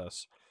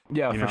process,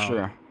 Yeah, you for know.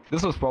 sure.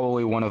 This was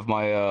probably one of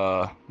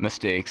my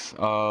mistakes.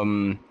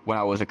 When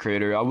I was a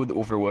creator, I would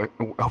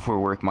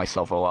overwork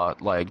myself a lot,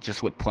 like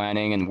just with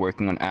planning and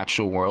working on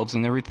actual worlds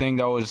and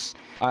everything.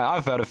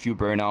 I've had a few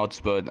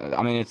burnouts, but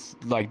I mean, it's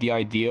like the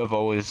idea of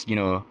always,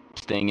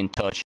 staying in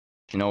touch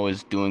and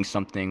always doing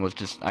something was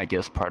just, I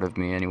guess, part of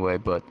me anyway.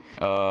 But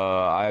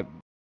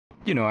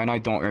and I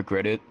don't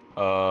regret it.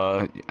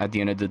 At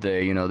the end of the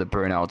day, the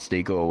burnouts,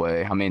 they go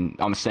away. I mean,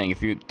 I'm saying,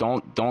 if you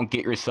don't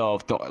get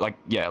yourself, don't, like,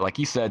 yeah, like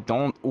you said,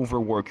 don't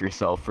overwork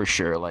yourself for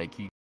sure. Like,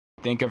 you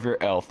think of your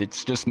health.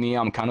 It's just me.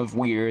 I'm kind of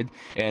weird,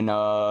 and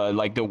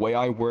like, the way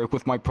I work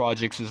with my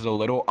projects is a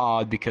little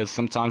odd because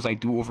sometimes I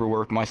do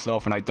overwork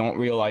myself and I don't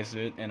realize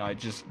it, and I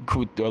just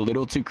go a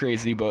little too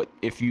crazy. But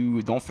if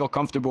you don't feel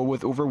comfortable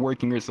with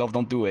overworking yourself,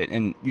 don't do it,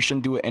 and you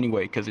shouldn't do it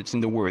anyway because it's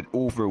in the word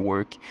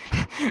overwork.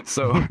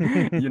 So,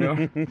 you know.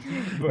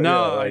 But yeah,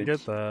 No, I like,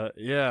 get that.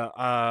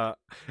 Yeah.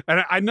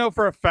 And I know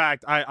for a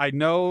fact, I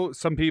know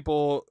some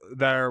people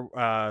that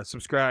are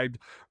subscribed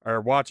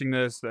or watching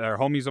this that are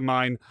homies of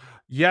mine.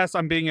 Yes,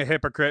 I'm being a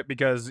hypocrite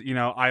because,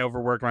 I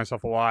overwork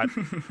myself a lot.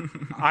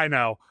 I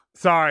know.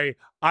 Sorry.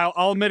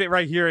 I'll admit it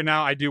right here and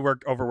now. I do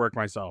overwork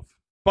myself,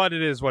 but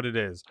it is what it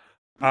is.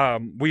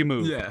 We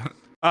move. yeah,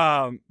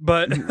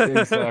 But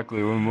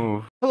exactly. We'll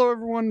move. hello,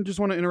 everyone. Just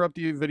want to interrupt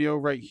the video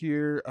right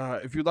here.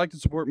 If you'd like to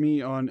support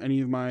me on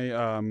any of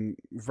my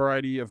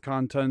variety of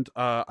content,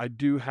 I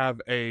do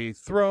have a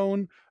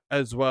throne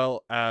as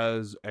well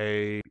as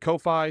a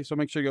Ko-Fi, so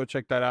make sure you go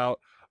check that out.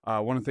 I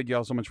want to thank you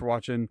all so much for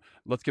watching.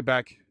 Let's get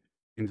back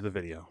into the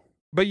video.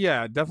 But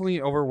yeah,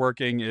 definitely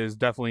overworking is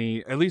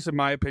definitely, at least in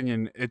my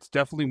opinion, it's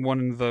definitely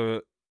one of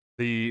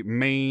the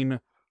main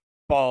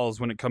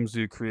falls when it comes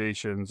to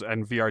creations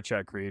and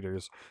VRChat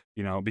creators,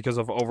 because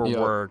of Yep.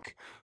 overwork.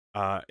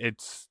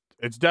 It's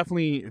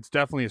definitely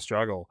a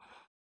struggle.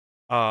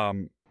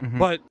 Hmm.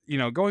 But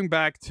going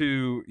back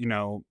to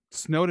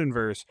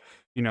Snowdenverse,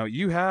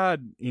 you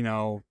had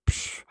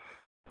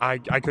I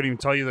couldn't even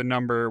tell you the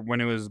number when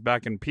it was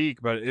back in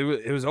peak, but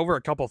it was over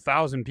a couple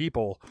thousand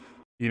people,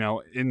 in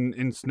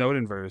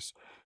Snowdenverse.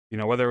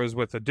 Whether it was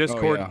with the Oh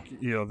Discord,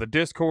 yeah. the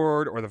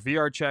Discord or the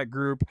VRChat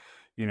group,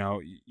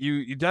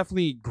 you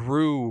definitely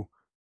grew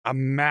a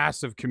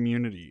massive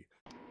community,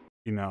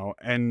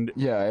 and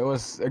Yeah, it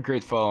was a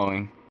great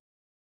following.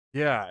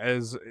 yeah,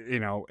 as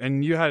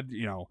and you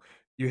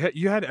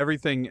had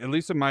everything, at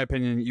least in my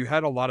opinion, you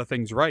had a lot of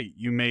things right.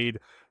 You made,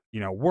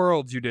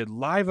 worlds, you did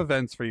live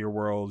events for your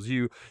worlds,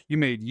 you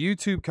made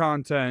YouTube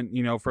content,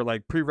 for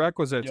like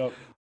prerequisites. Yep.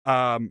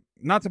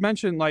 Not to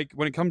mention, like,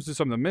 when it comes to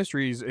some of the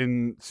mysteries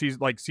in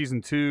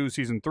season 2,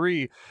 season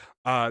 3,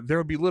 there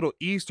would be little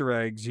Easter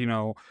eggs,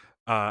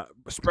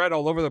 spread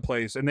all over the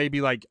place, and they'd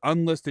be like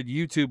unlisted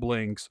YouTube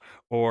links,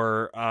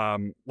 or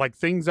like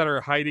things that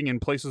are hiding in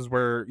places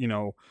where,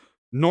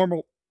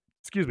 normal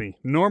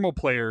normal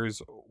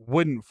players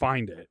wouldn't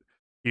find it,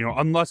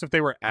 unless if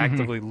they were Hmm.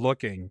 actively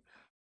looking.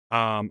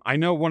 I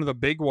know one of the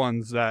big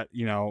ones that,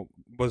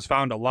 was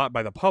found a lot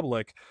by the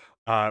public,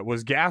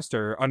 was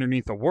Gaster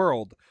underneath the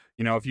world.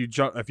 If you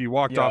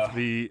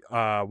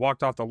Yeah.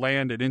 walked off the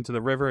land and into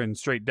the river and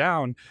straight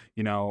down,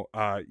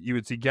 you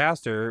would see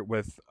Gaster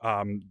with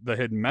the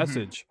hidden Hmm.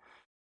 message.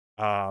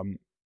 Um,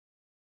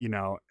 you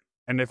know,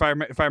 and if I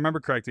remember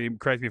correctly,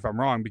 correct me if I'm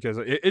wrong, because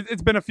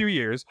it's been a few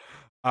years.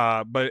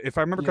 But if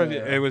I remember correctly,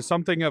 it Yeah. was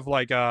something of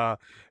like,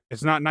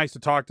 it's not nice to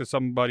talk to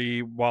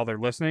somebody while they're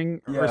listening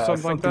or Yeah,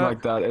 something like something that.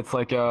 like that. It's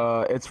like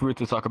it's rude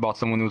to talk about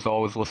someone who's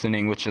always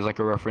listening, which is like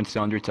a reference to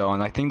Undertale,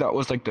 and I think that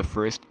was like the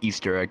first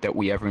Easter egg that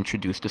we ever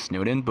introduced to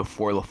Snowden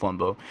before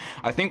Lafumbo.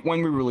 I think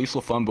when we released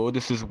Lafumbo,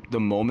 this is the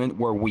moment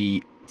where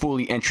we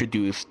fully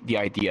introduced the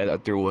idea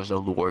that there was a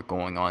lore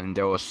going on, and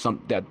there was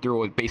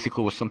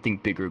basically was something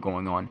bigger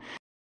going on.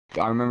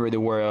 I remember there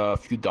were a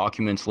few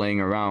documents laying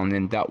around,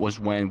 and that was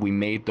when we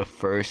made the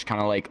first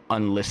kind of like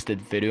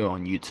unlisted video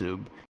on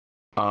YouTube.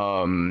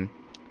 Um,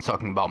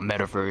 Talking about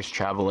metaverse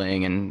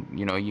traveling and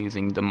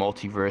using the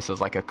multiverse as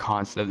like a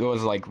concept. It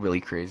was like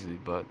really crazy,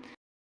 but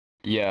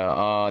yeah,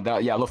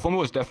 Lafoma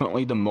was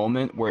definitely the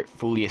moment where it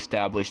fully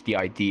established the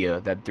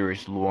idea that there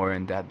is lore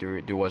and that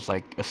there was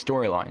like a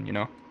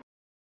storyline.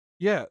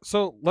 Yeah,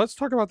 so let's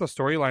talk about the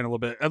storyline a little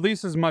bit, at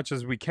least as much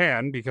as we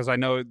can, because I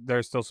know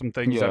there's still some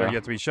things that are Yeah.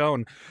 yet to be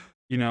shown.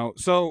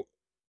 So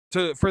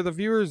for the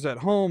viewers at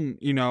home,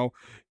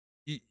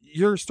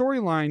 your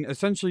storyline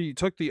essentially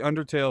took the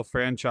Undertale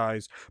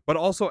franchise, but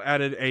also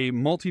added a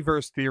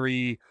multiverse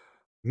theory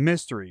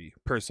mystery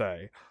per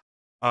se.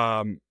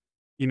 Um,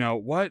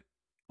 what,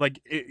 like,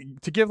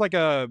 to give like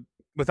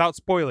without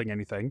spoiling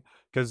anything,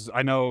 because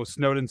I know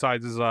Snowden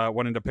Sides is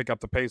wanting to pick up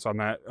the pace on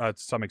that to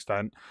some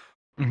extent.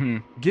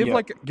 Give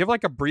Yeah.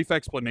 like a brief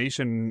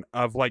explanation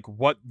of like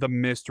what the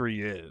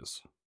mystery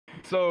is.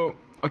 So,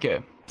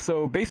 okay.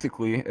 So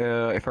basically,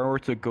 if I were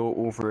to go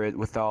over it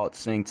without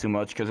saying too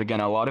much, because again,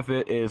 a lot of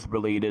it is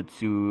related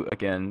to,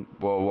 again,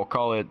 well, we'll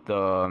call it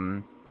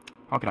the,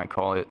 how can I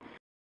call it?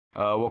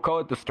 We'll call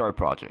it the Star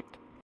Project.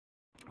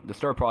 The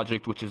Star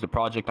Project, which is the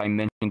project I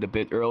mentioned a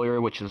bit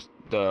earlier, which is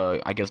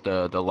I guess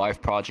the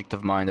life project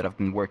of mine that I've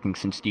been working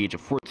since the age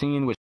of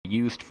 14, which I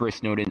used for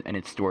Snowden and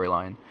its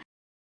storyline.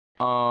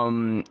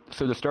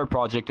 So the Star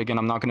Project, again,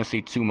 I'm not going to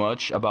say too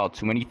much about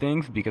too many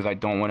things because I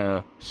don't want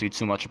to say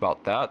too much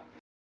about that.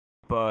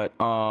 But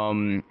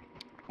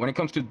when it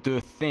comes to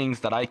the things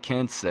that I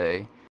can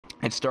say,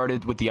 it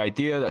started with the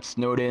idea that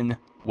Snowden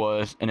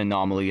was an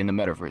anomaly in the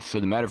metaverse. So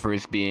the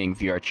metaverse being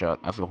VRChat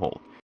as a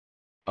whole.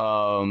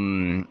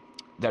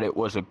 That it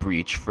was a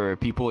breach for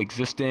people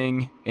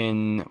existing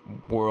in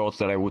worlds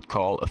that I would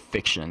call a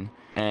fiction.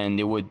 And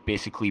it would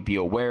basically be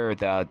aware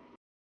that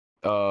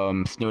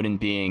Snowden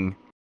being,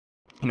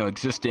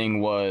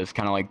 existing was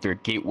kind of like their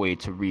gateway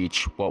to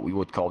reach what we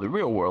would call the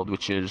real world,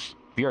 which is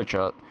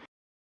VRChat.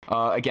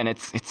 Again,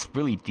 it's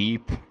really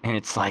deep, and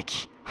it's like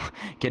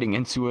getting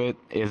into it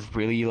is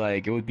really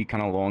like it would be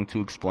kind of long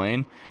to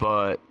explain.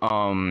 But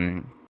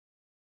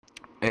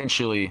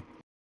eventually,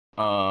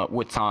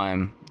 with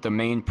time, the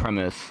main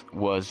premise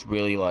was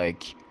really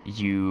like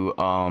you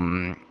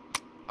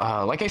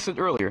like I said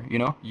earlier, you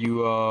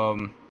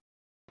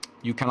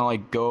kind of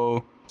like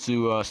go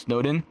to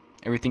Snowden.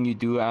 Everything you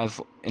do has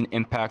an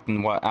impact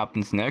on what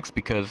happens next,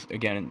 because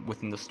again,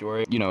 within the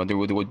story, there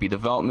would be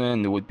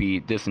development, there would be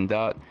this and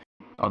that.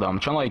 Although I'm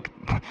trying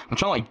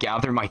to like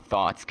gather my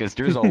thoughts because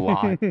there's a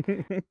lot.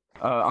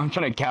 I'm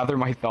trying to gather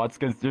my thoughts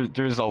because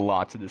there's a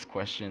lot to this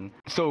question.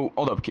 So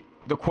hold up,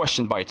 the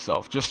question by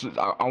itself. Just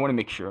I want to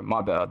make sure.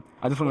 My bad.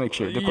 I just want to make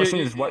sure. The question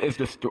is what is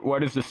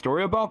the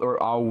story about,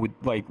 or I would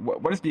like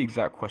what is the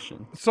exact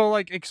question? So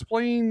like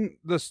explain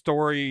the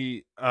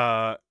story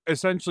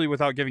essentially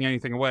without giving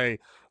anything away.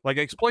 Like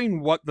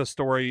explain what the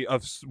story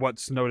of what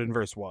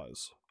Snowdenverse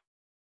was.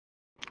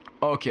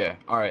 Okay,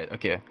 all right,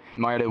 okay.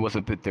 My idea was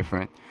a bit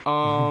different.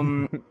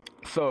 So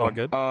All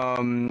good.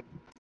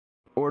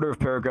 Order of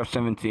Paragraph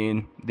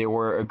 17, they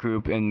were a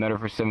group in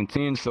Metaverse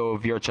 17, so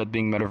VRChat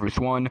being Metaverse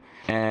 1,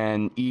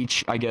 and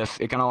each, I guess,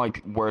 it kind of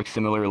like works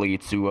similarly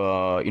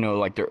to,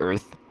 like the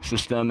Earth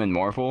system in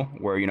Marvel,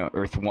 where,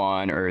 Earth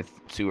 1, Earth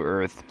 2,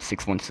 Earth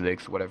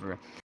 616, whatever.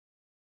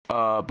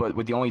 But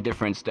with the only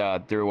difference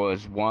that there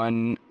was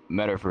one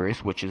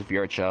metaverse, which is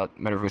VRChat,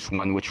 Metaverse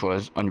 1, which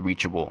was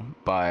unreachable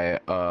by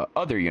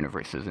other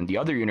universes. And the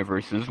other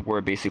universes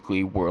were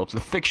basically worlds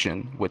of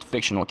fiction with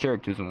fictional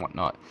characters and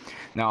whatnot.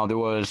 Now, there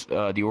was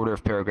the Order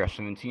of Paragraph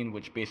 17,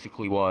 which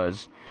basically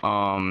was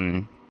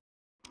a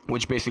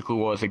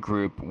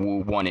group who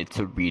wanted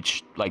to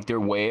reach, like, their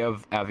way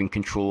of having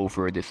control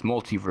over this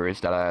multiverse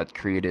that I had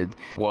created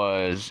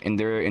was in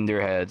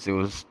their heads. It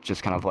was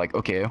just kind of like,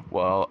 okay,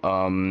 well,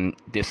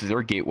 this is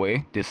our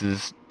gateway. This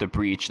is the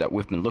breach that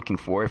we've been looking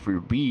for. If we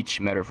reach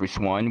Metaverse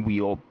 1,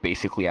 we'll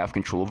basically have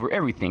control over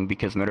everything,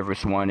 because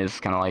Metaverse 1 is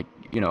kind of like,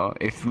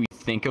 if we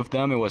think of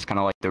them, it was kind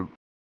of like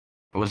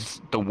it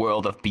was the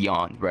world of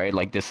beyond, right?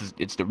 Like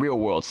it's the real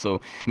world. So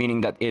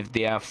meaning that if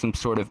they have some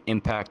sort of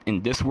impact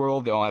in this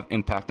world, they'll have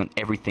impact on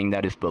everything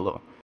that is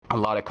below. A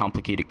lot of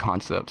complicated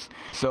concepts.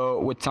 So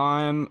with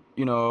time,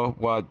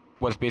 what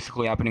was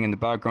basically happening in the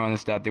background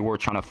is that they were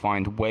trying to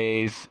find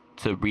ways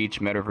to reach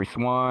Metaverse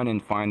 1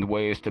 and find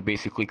ways to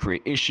basically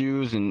create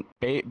issues, and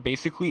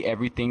basically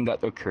everything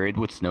that occurred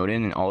with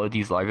Snowden and all of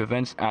these live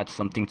events had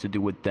something to do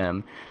with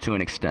them to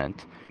an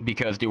extent,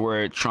 because they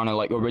were trying to,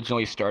 like,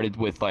 originally started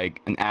with like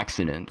an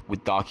accident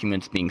with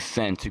documents being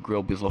sent to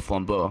Grill Bisla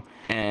Flambeau,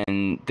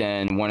 and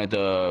then one of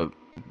the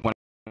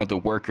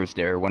workers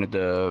there, one of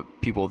the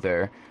people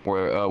there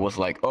was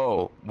like,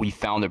 oh, we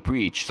found a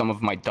breach, some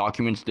of my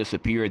documents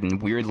disappeared,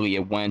 and weirdly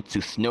it went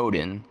to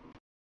Snowden.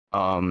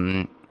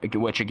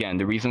 Which again,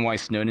 the reason why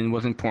Snowden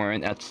was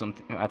important has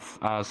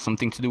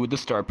something to do with the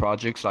Star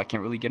Project, so I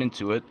can't really get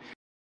into it.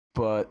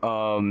 But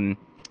so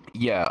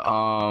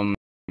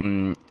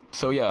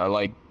yeah,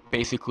 like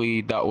basically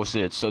that was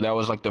it. So that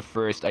was like the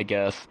first, I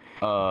guess,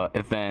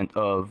 event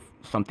of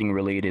something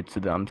related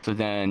to them. So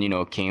then,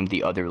 came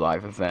the other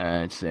live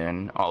events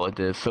and all of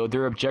this. So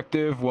their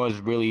objective was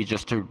really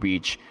just to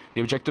reach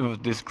the objective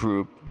of this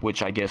group,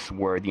 which I guess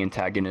were the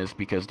antagonists,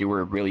 because they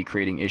were really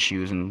creating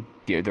issues, and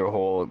their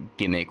whole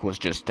gimmick was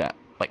just to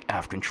like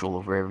have control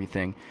over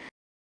everything.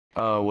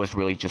 Was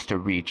really just to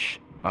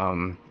reach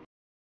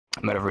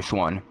Metaverse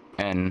 1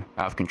 and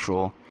have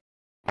control.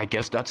 I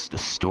guess that's the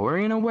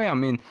story in a way. I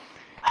mean,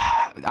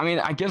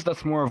 I guess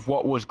that's more of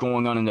what was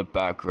going on in the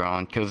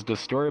background, because the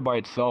story by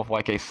itself,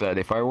 like I said,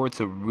 if I were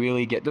to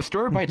really get the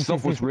story by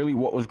itself was really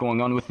what was going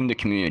on within the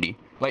community.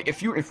 Like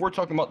if we're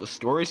talking about the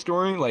story,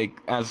 like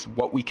as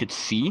what we could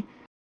see,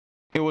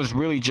 it was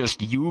really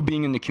just you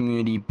being in the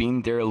community,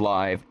 being there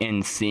live,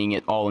 and seeing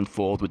it all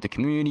unfold with the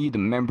community, the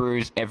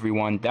members,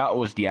 everyone. That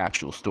was the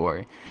actual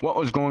story. What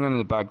was going on in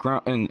the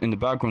background, in the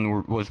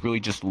background, was really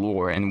just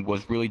lore, and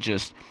was really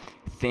just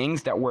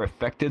things that were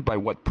affected by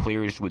what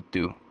players would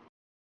do,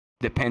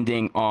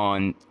 depending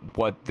on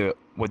what the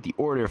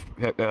order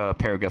of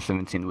paragraph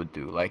 17 would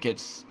do. Like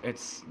it's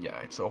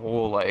a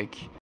whole like.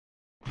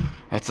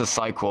 It's a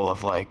cycle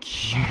of like,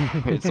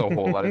 it's a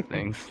whole lot of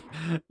things.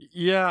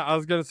 Yeah, I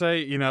was gonna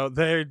say,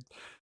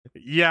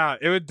 yeah,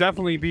 it would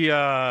definitely be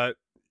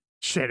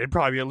shit, it'd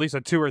probably be at least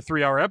a 2 or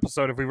 3 hour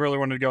episode if we really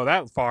wanted to go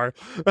that far.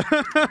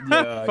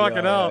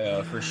 Fucking hell.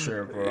 Yeah, for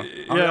sure, bro.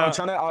 Yeah.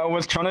 I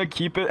was trying to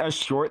keep it as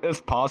short as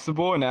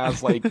possible and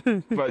as like,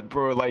 but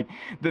bro, like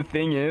the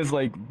thing is,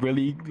 like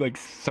really, like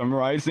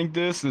summarizing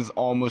this is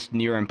almost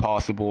near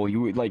impossible. You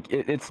would like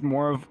it's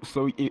more of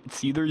so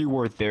it's either you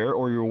were there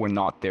or you were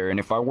not there. And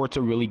if I were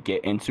to really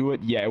get into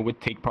it, yeah, it would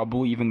take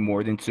probably even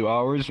more than 2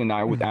 hours, and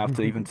I would have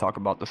to even talk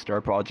about the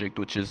Star Project,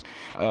 which is,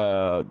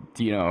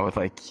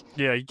 like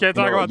yeah, you can't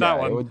talk about that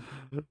one.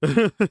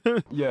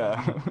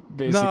 Yeah,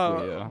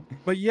 basically, yeah.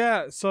 But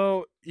yeah,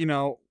 so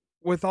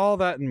with all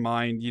that in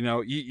mind,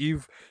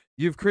 you've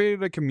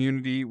created a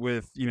community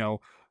with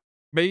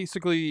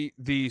basically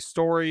the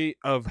story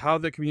of how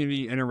the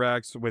community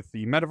interacts with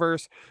the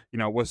metaverse,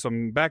 with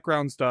some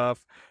background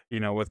stuff,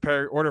 with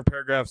order of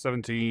paragraph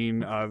 17,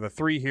 the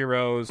 3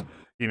 heroes,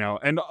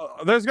 and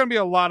there's going to be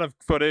a lot of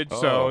footage.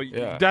 So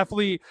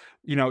definitely,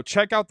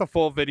 check out the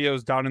full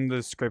videos down in the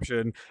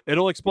description.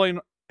 It'll explain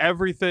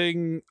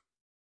everything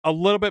a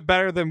little bit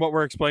better than what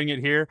we're explaining it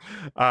here.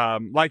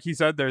 Like he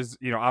said, there's,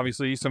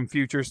 obviously some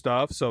future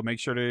stuff. So make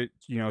sure to,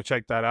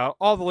 check that out.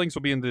 All the links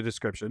will be in the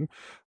description.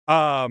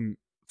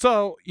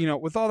 So,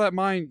 with all that in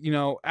mind,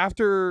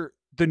 after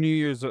the New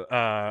Year's,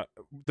 the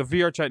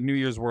VRChat New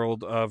Year's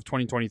World of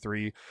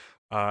 2023,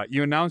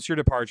 you announced your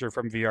departure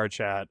from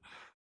VRChat,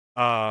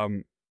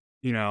 and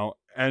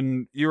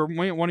you're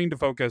wanting to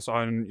focus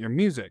on your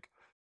music,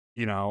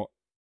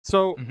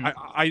 So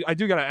I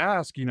do got to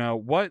ask,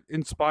 what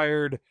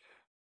inspired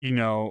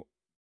you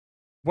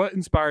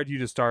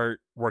to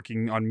start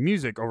working on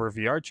music over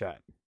VRChat?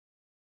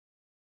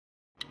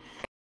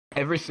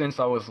 Ever since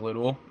I was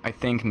little, I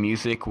think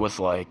music was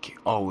like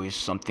always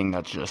something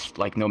that just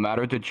like no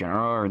matter the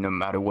genre or no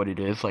matter what it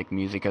is, like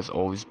music has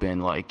always been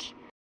like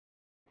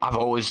I've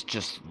always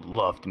just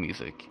loved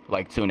music,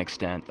 like to an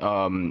extent.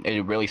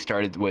 It really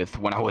started with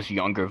when I was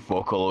younger,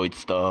 Vocaloid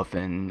stuff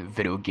and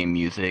video game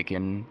music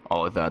and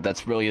all of that.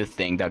 That's really the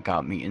thing that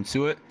got me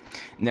into it.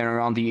 And then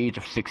around the age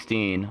of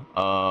 16,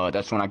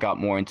 that's when I got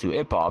more into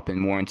hip hop and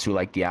more into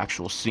like the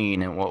actual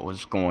scene and what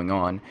was going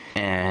on,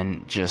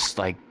 and just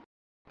like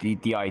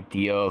the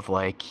idea of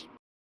like,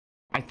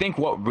 I think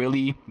what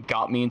really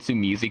got me into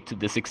music to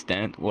this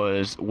extent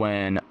was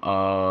when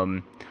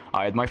I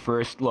had my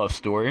first love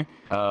story,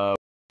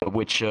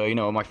 which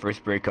my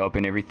first breakup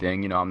and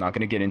everything. I'm not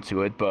gonna get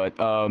into it, but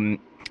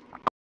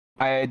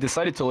I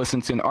decided to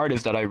listen to an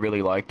artist that I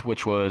really liked,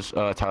 which was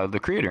Tyler,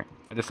 the Creator.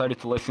 I decided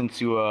to listen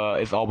to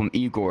his album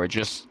Igor,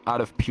 just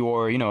out of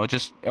pure,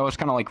 just it was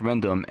kind of like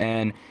random.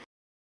 And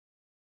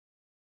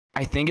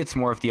I think it's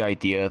more of the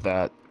idea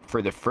that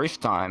for the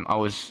first time, I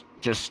was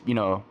just,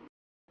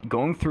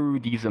 going through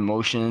these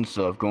emotions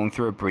of going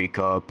through a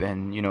breakup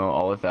and,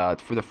 all of that.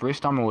 For the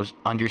first time, I was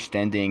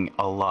understanding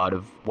a lot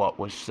of what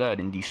was said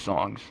in these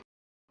songs.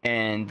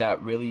 And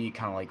that really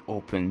kind of like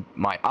opened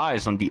my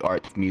eyes on the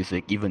art of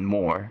music even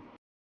more.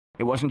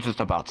 It wasn't just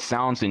about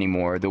sounds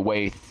anymore, the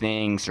way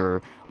things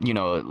are,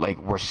 like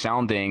were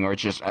sounding, or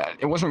just,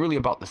 it wasn't really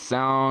about the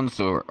sounds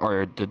or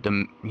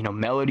the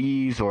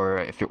melodies, or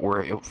if it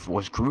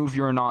was groovy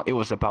or not. It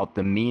was about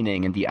the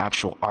meaning and the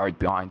actual art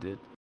behind it.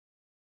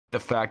 The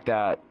fact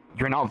that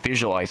you're not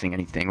visualizing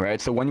anything, right?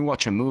 So when you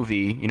watch a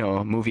movie,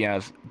 a movie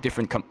has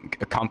different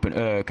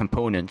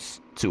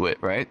components to it,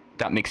 right?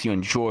 That makes you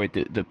enjoy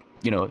the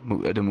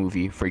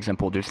movie. For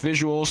example, there's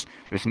visuals,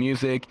 there's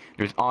music,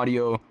 there's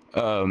audio,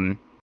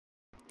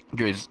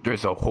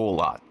 there's a whole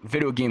lot.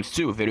 Video games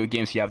too. Video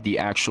games, you have the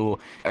actual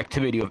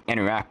activity of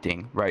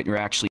interacting, right? You're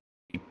actually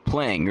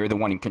playing, you're the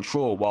one in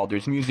control, while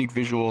there's music,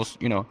 visuals.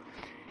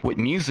 With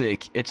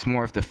music, it's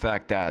more of the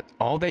fact that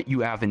all that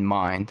you have in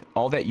mind,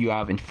 all that you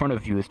have in front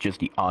of you is just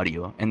the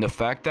audio. And the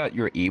fact that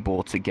you're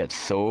able to get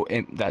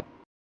that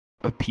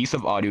a piece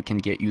of audio can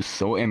get you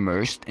so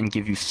immersed and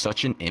give you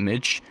such an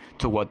image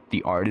to what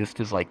the artist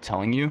is like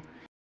telling you,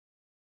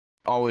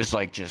 always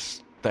like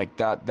just like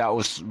that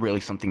was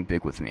really something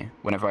big with me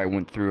whenever I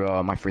went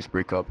through my first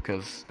breakup,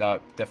 because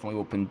that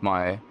definitely opened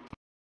my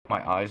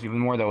eyes even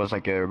more. That was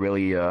like a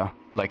really that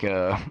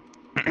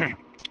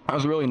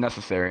was really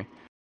necessary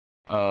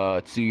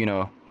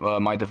to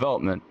my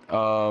development.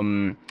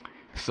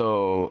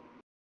 So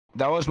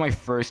that was my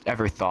first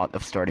ever thought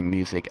of starting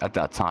music at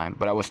that time,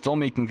 but I was still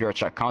making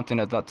VRChat content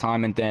at that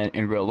time, and then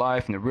in real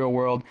life, in the real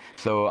world.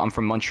 So I'm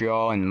from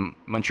Montreal, and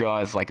Montreal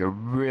has like a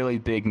really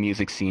big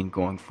music scene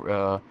going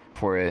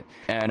for it.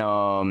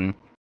 And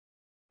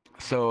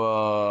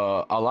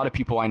so a lot of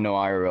people I know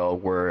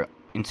IRL were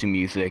into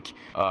music.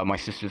 My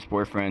sister's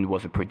boyfriend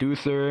was a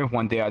producer.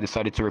 One day I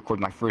decided to record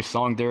my first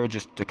song there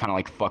just to kind of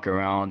like fuck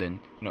around and,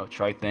 you know,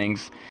 try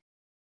things.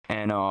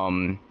 And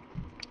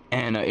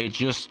it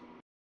just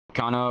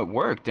kind of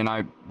worked, and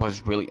I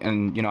was really,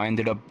 and you know, I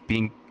ended up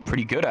being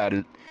pretty good at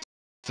it.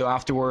 So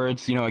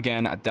afterwards, you know,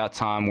 again, at that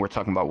time, we're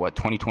talking about what,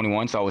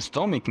 2021, so I was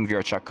still making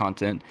VRChat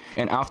content,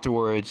 and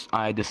afterwards,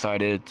 I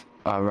decided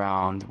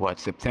around what,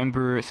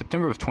 September of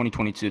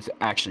 2022 to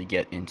actually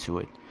get into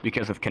it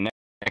because of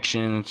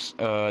connections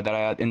that I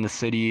had in the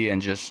city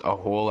and just a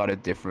whole lot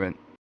of different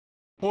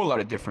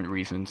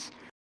reasons.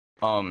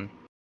 I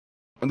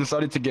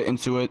decided to get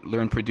into it,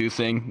 learn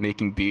producing,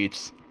 making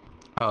beats,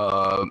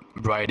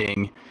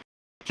 writing,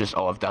 just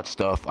all of that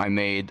stuff. I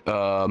made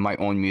my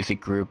own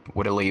music group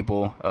with a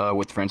label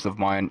with friends of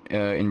mine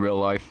in real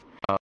life.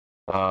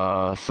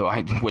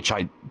 Which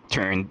I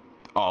turned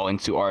all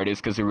into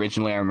artists, because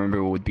originally I remember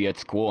it would be at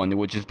school and it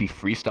would just be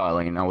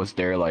freestyling, and I was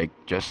there like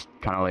just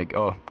kind of like,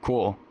 oh,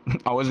 cool.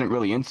 I wasn't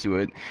really into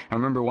it. I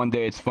remember one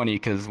day, it's funny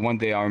because one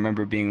day I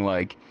remember being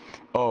like,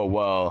 oh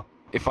well,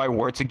 if I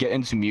were to get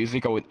into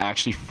music, I would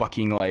actually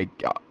fucking like,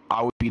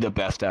 I would be the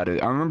best at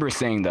it. I remember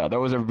saying that. That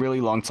was a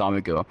really long time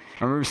ago.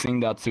 I remember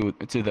saying that to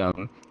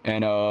them,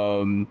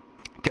 and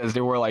because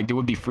they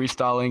would be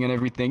freestyling and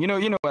everything. You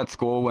know, at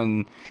school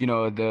when you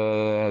know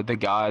the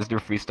guys, they're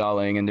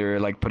freestyling and they're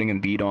like putting a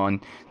beat on.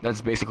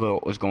 That's basically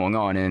what was going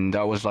on, and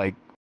that was like,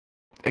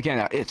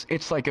 again,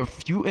 it's like a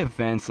few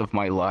events of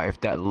my life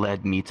that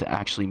led me to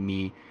actually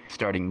me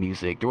starting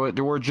music.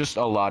 There were just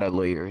a lot of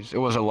layers. It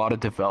was a lot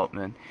of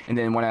development. And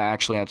then when I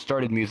actually had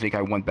started music,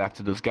 I went back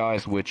to those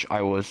guys which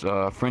I was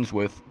friends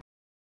with,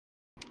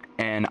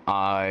 and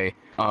I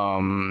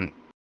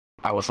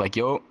was like,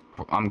 yo,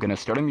 I'm gonna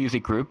start a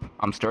music group.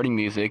 I'm starting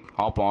music.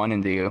 Hop on,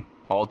 and they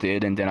all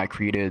did. And then I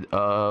created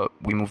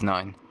We Move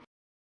 9,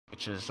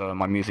 which is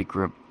my music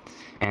group.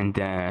 And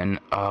then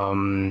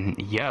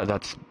yeah,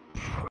 that's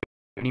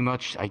pretty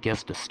much, I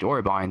guess, the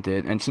story behind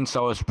it. And since I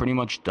was pretty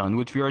much done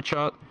with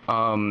VRChat,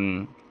 I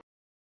mean,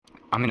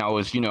 I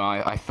was, you know,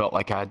 I felt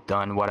like I had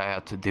done what I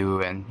had to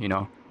do, and, you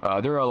know,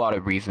 there are a lot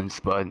of reasons,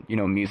 but, you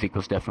know, music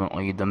was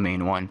definitely the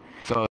main one.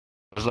 So I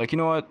was like, you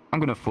know what, I'm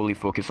gonna fully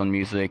focus on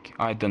music.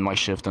 I had done my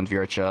shift on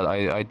VRChat.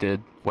 I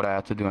did what I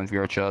had to do on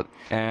VRChat.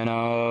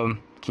 And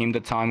came the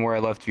time where I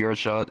left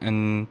VRChat,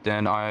 and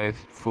then I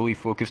fully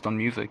focused on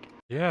music.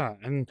 Yeah,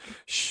 and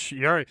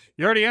you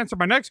already answered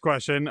my next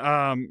question.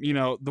 You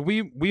know, the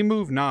We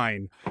Move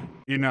 9.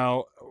 You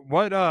know,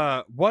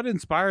 what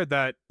inspired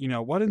that? You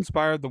know, what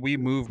inspired the We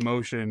Move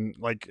motion,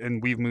 like in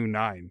We Move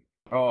 9?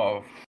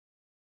 Oh,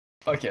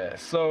 okay.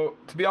 So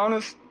to be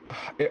honest,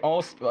 it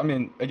all. I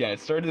mean, again, it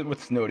started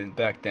with Snowden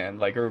back then.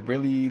 Like, or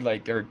really,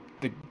 like, or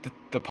the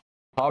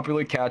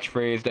popular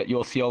catchphrase that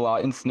you'll see a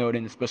lot in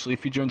Snowden, especially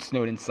if you join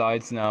Snowden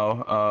sides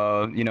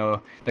now. You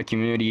know, the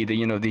community, they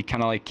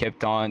kind of like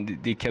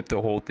they kept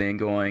the whole thing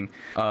going.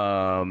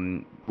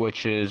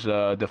 Which is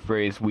the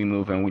phrase "we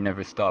move and we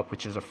never stop,"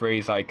 which is a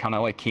phrase I kind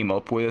of like came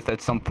up with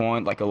at some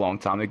point, like a long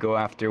time ago,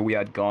 after we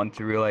had gone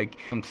through like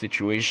some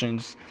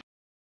situations.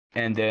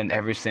 And then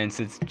ever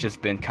since, it's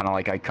just been kind of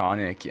like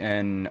iconic.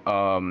 And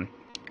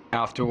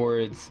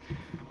afterwards,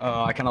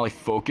 I kind of like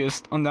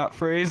focused on that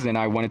phrase, and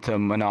I wanted to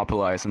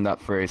monopolize on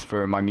that phrase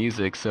for my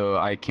music. So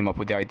I came up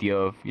with the idea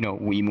of, you know,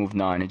 We Move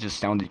 9. It just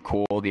sounded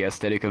cool. The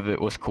aesthetic of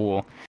it was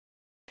cool.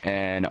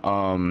 And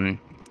the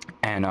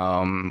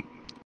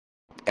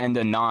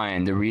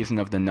 9, the reason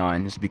of the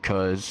 9 is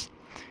because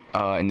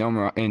in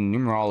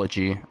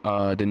numerology,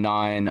 the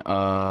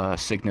 9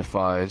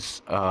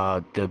 signifies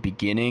the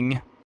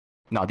beginning.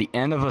 Now, the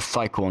end of a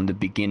cycle and the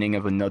beginning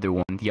of another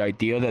one. The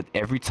idea that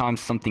every time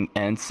something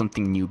ends,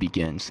 something new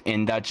begins.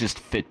 And that just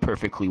fit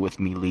perfectly with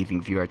me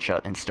leaving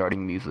VRChat and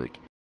starting music.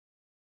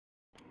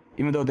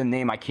 Even though the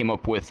name I came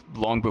up with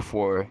long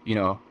before, you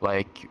know,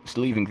 like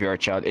leaving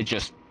VRChat, it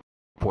just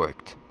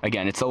worked.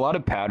 Again, it's a lot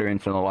of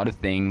patterns and a lot of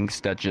things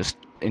that just,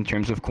 in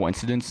terms of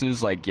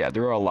coincidences, like, yeah,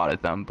 there are a lot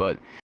of them. But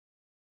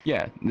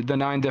yeah, the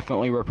 9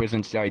 definitely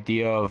represents the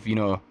idea of, you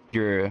know,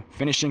 you're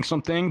finishing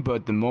something,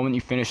 but the moment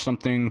you finish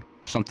something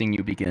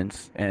new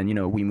begins, and, you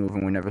know, we move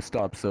and we never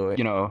stop. So,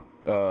 you know,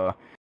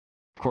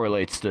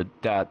 correlates to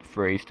that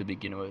phrase to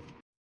begin with.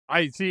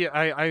 I see.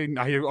 I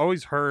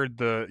always heard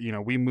the, you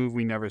know, we move,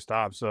 we never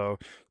stop. So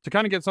to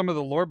kind of get some of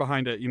the lore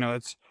behind it, you know,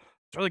 it's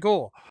really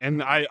cool.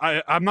 And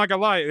I'm not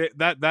gonna lie,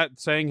 that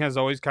saying has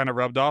always kind of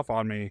rubbed off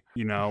on me,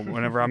 you know,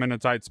 whenever I'm in a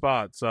tight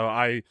spot. So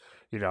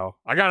you know,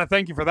 I gotta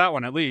thank you for that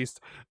one at least.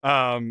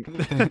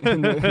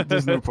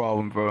 There's no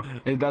problem, bro.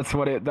 That's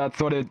what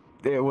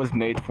it was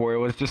made for. It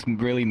was just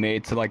really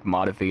made to like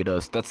motivate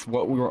us. That's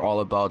what we were all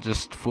about,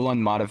 just full on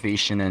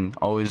motivation. And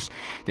always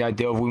the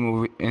idea of we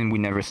move and we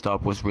never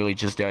stop was really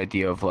just the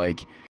idea of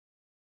like,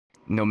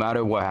 no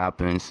matter what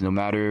happens, no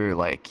matter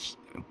like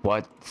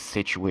what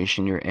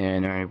situation you're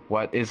in or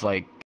what is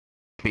like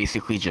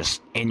basically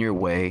just in your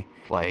way,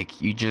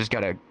 like you just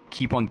gotta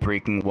keep on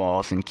breaking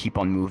walls and keep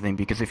on moving,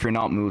 because if you're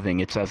not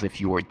moving, it's as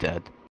if you were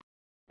dead.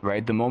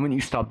 Right? The moment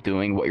you stop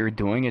doing what you're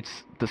doing,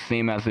 it's the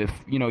same as if,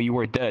 you know, you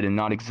were dead and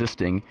not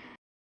existing.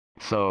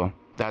 So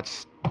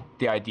that's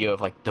the idea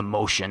of like the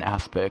motion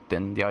aspect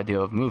and the idea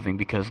of moving,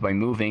 because by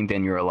moving,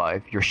 then you're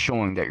alive. You're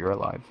showing that you're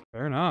alive.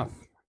 Fair enough.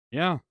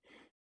 Yeah.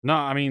 No,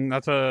 I mean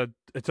it's a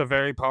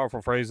very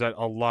powerful phrase that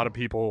a lot of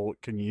people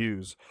can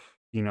use.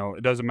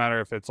 It doesn't matter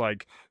if it's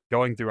like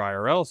going through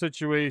IRL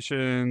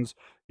situations,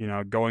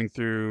 going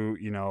through,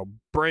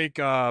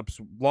 breakups,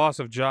 loss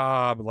of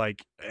job,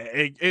 like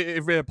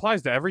it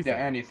applies to everything. Yeah,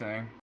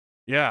 anything.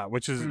 Yeah,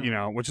 which is,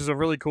 which is a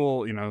really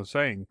cool,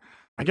 saying.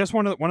 I guess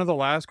one of the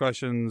last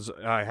questions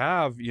I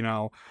have,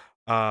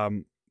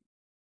 um,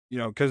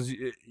 because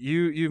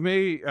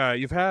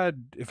you've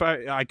had, if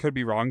I could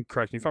be wrong,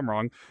 correct me if I'm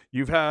wrong,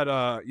 you've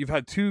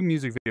had two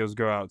music videos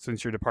go out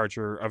since your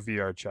departure of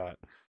VRChat.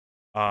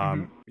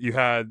 You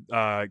had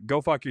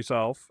Go Fuck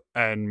Yourself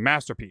and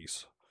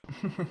Masterpiece.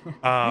 Those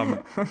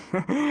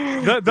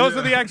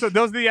are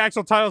the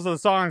actual titles of the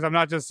songs. I'm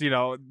not just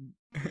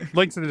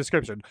links in the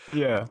description.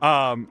 Yeah.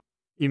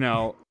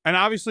 And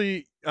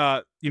obviously,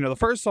 the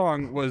first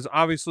song was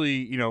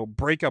obviously,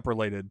 breakup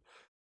related.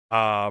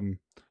 Well,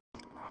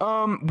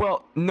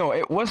 no,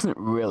 it wasn't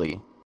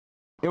really.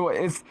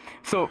 It's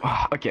so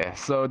okay.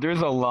 So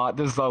there's a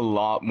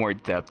lot more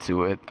depth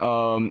to it.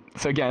 So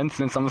again,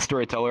 since I'm a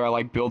storyteller, I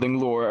like building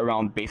lore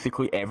around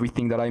basically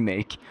everything that I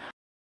make.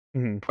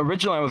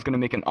 Originally, I was gonna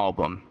make an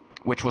album,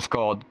 which was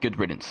called Good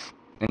Riddance,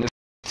 and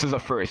this is a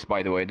first,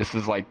 by the way. This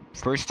is like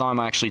first time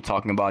I'm actually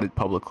talking about it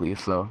publicly.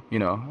 So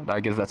I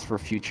guess that's for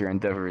future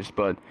endeavors.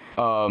 But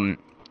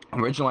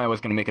originally, I was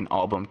going to make an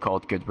album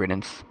called Good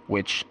Riddance,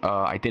 which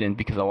I didn't,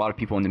 because a lot of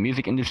people in the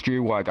music industry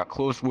who I got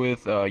close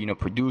with,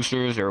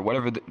 producers or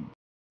whatever the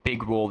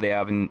big role they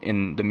have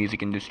in the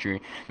music industry,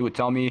 they would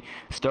tell me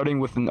starting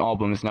with an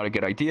album is not a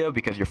good idea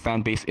because your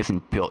fan base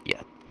isn't built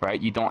yet,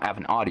 right? You don't have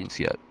an audience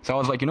yet. So I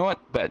was like, you know what?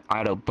 But I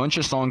had a bunch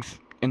of songs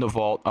in the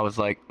vault. I was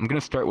like, I'm going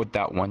to start with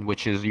that one,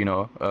 which is,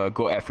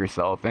 Go F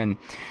Yourself. And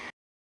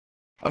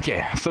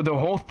okay, so the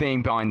whole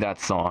thing behind that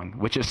song,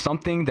 which is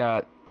something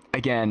that,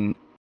 again,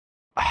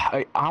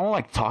 I don't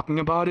like talking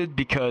about it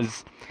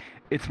because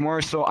it's more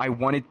so I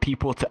wanted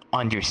people to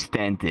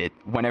understand it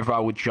whenever I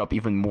would drop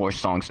even more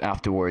songs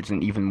afterwards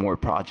and even more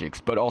projects,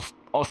 but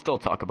I'll still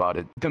talk about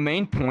it. The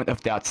main point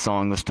of that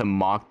song was to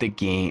mock the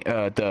game,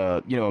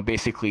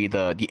 basically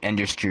the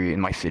industry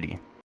in my city.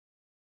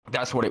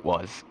 That's what it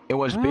was. It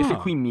was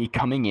basically me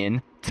coming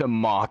in to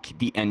mock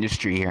the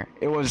industry here.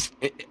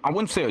 I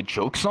wouldn't say a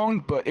joke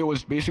song, but it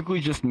was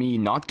basically just me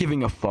not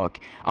giving a fuck.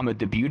 I'm a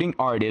debuting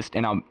artist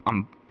and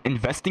I'm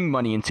investing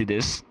money into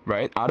this,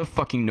 right, out of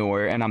fucking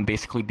nowhere, and I'm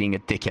basically being a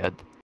dickhead.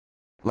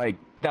 Like,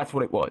 that's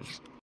what it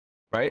was,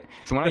 right?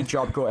 So when I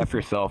dropped Go F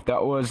Yourself,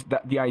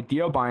 the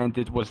idea behind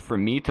it was for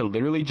me to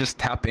literally just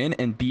tap in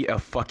and be a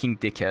fucking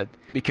dickhead,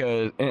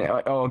 because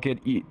I'll get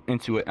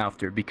into it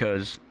after,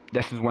 because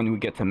this is when we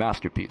get to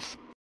Masterpiece.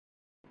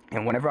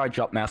 And whenever I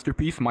drop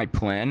Masterpiece, my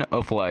plan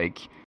of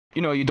like,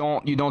 you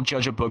don't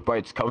judge a book by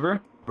its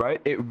cover,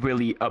 right? It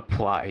really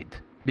applied.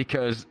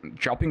 Because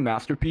dropping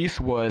Masterpiece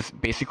was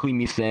basically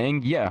me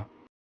saying, yeah,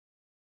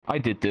 I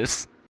did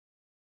this,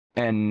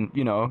 and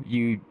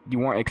you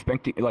weren't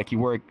expecting, like, you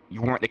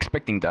weren't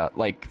expecting that.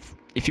 Like,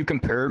 if you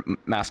compare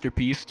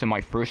Masterpiece to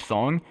my first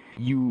song,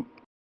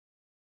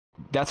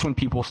 that's when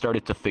people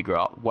started to figure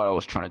out what I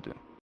was trying to do.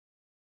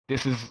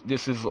 This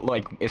is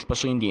like,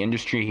 especially in the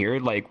industry here,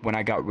 like when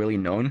I got really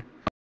known.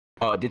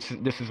 This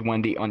is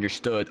when they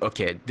understood,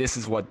 okay, this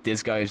is what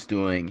this guy is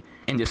doing,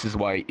 and this is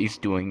why he's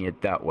doing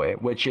it that way,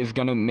 which is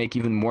gonna make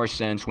even more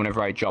sense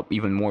whenever I drop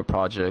even more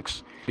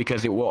projects,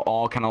 because it will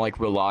all kind of like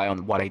rely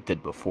on what I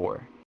did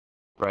before,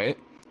 right?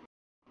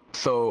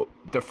 So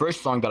the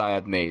first song that I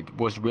had made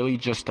was really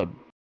just to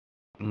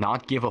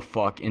not give a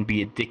fuck and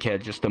be a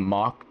dickhead, just to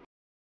mock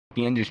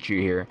the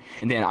industry here,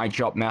 and then I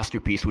dropped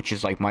Masterpiece, which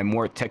is like my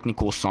more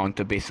technical song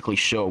to basically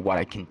show what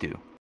I can do,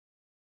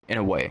 in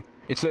a way.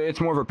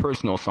 It's more of a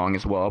personal song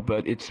as well,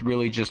 but it's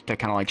really just to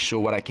kind of like show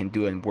what I can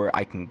do and where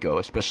I can go,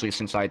 especially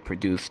since I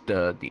produced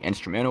the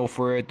instrumental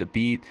for it, the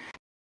beat,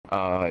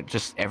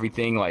 just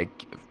everything, like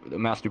the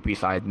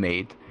Masterpiece I had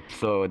made.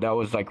 So that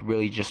was like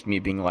really just me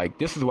being like,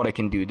 this is what I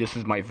can do, this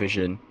is my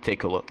vision,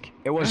 take a look.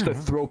 It was to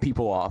throw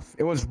people off.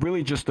 It was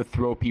really just to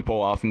throw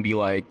people off and be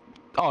like,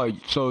 oh,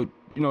 so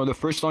the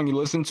first song you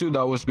listened to,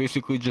 that was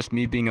basically just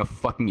me being a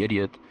fucking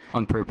idiot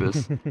on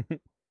purpose.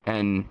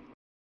 and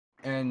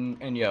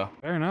yeah.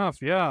 Fair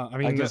enough. Yeah. I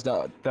mean, I guess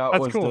that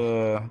was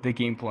cool. the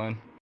game plan.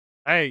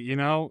 Hey,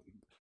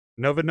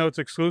 Noved Notes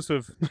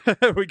exclusive.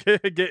 We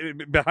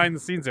get behind the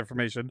scenes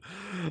information.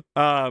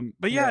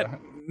 But yeah.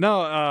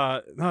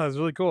 No, it's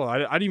really cool.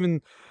 I'd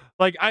even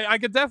like, I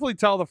could definitely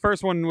tell the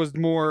first one was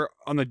more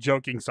on the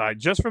joking side,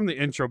 just from the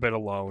intro bit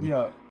alone.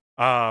 Yeah.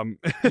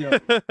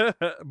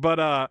 But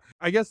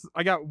I guess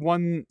I got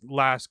one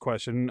last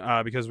question,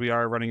 because we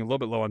are running a little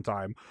bit low on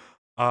time.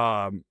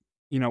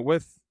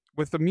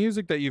 With the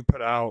music that you've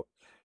put out,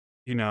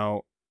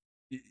 you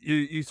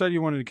said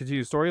you wanted to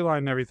continue storyline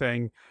and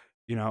everything,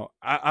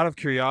 out of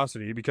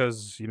curiosity,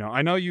 because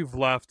I know you've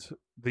left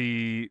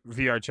the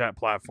VRChat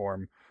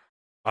platform.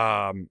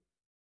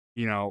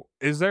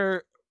 Is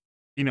there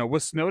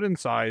with Snowden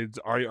sides,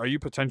 are you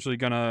potentially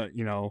gonna,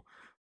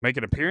 make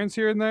an appearance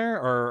here and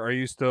there, or are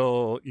you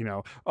still,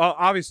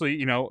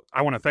 obviously,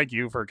 I want to thank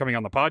you for coming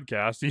on the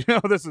podcast.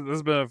 This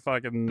has been a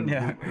fucking,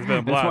 Yeah, it's been a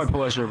it's my blast.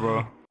 pleasure,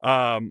 bro.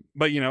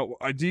 But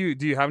do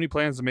you have any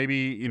plans to maybe,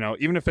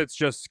 even if it's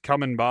just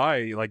coming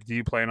by, like, do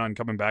you plan on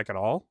coming back at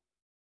all?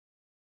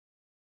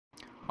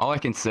 All I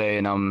can say,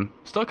 and I'm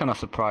still kind of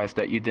surprised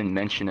that you didn't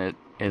mention it,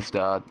 is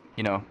that,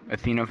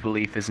 Athena of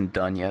Belief isn't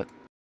done yet.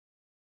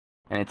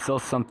 And it's still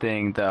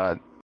something that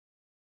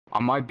I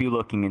might be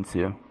looking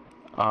into.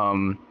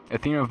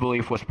 Athena of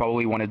Belief was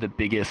probably one of the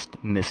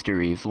biggest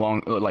mysteries,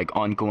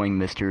 ongoing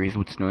mysteries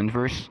with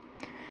Snowdenverse.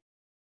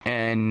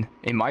 And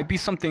it might be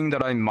something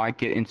that I might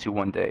get into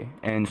one day.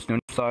 And Snowden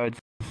sides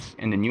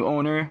and the new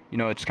owner,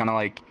 it's kind of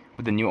like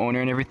with the new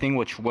owner and everything,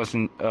 which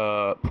wasn't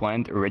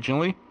planned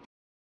originally.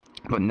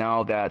 But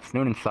now that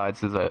Snowden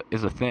sides is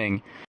a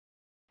thing,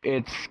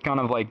 it's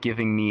kind of like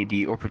giving me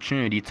the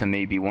opportunity to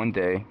maybe one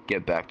day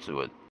get back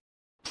to it.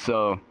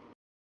 So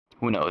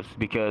who knows?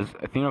 Because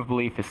Athena of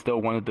Belief is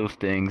still one of those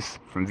things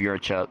from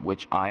VRChat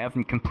which I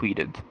haven't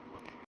completed.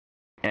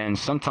 And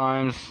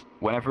sometimes,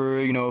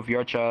 whenever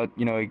VRChat,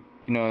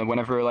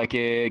 whenever like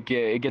it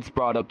gets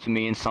brought up to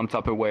me in some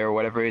type of way or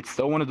whatever, it's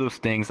still one of those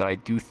things that I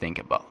do think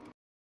about.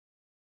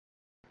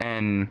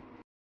 And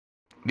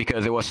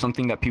because it was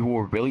something that people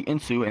were really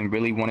into and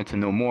really wanted to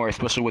know more,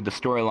 especially with the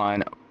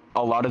storyline,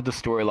 a lot of the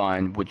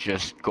storyline would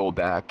just go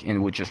back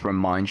and would just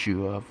remind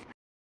you of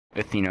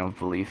Athena of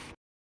Belief.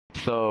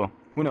 So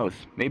who knows?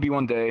 Maybe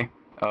one day,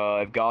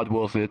 if God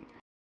wills it,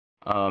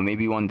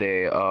 maybe one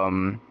day,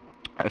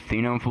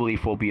 Athena of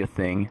Belief will be a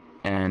thing,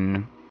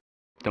 and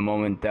the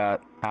moment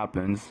that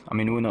happens, I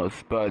mean, who knows?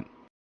 But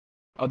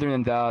other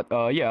than that,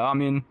 yeah, I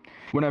mean,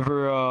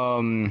 whenever,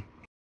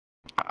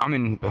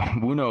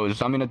 who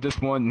knows? I mean, at this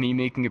point, me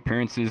making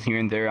appearances here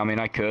and there, I mean,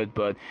 I could,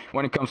 but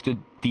when it comes to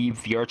deep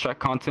VRChat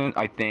content,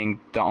 I think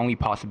the only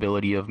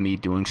possibility of me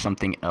doing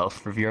something else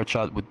for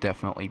VRChat would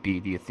definitely be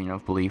the Athena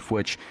of Belief,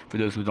 which, for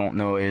those who don't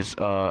know, is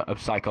a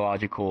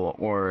psychological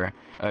or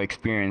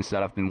experience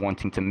that I've been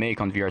wanting to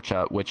make on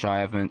VRChat, which I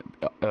haven't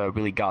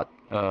really got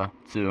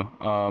to.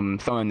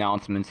 Some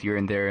announcements here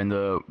and there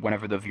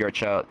whenever the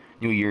VRChat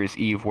New Year's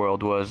Eve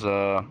world was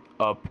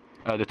up,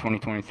 the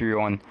 2023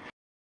 one.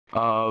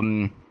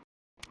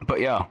 But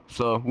yeah,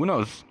 so who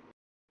knows?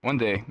 One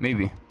day,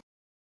 maybe.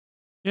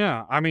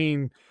 Yeah, I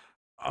mean,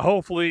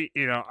 hopefully,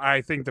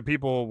 I think the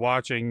people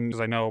watching,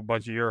 because I know a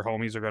bunch of your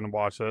homies are going to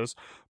watch this,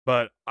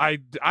 but I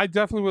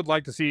definitely would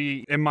like to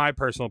see, in my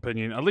personal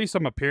opinion, at least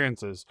some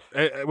appearances.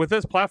 With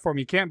this platform,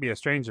 you can't be a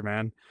stranger,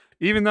 man.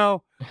 Even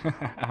though,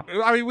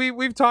 I mean,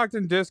 we've talked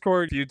in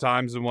Discord a few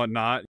times and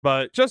whatnot,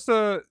 but just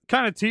to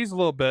kind of tease a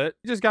little bit,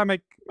 you just gotta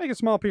make a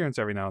small appearance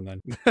every now and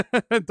then.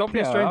 Don't be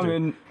a Yeah, stranger. I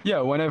mean, yeah,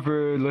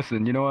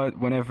 listen, you know what,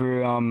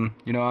 whenever, I'm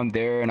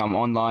there and I'm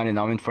online and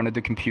I'm in front of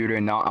the computer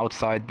and not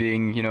outside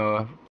being,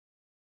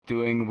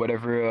 doing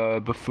whatever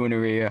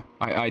buffoonery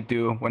I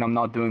do when I'm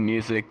not doing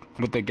music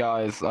with the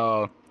guys,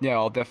 yeah,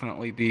 I'll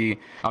definitely be,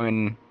 I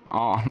mean,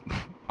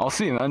 I'll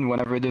see, man,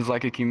 whenever there's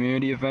like a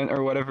community event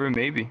or whatever,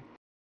 maybe.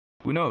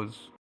 Who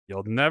knows?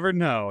 You'll never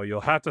know.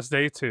 You'll have to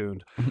stay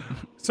tuned.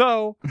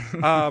 So,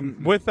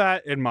 with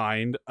that in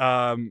mind,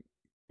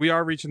 we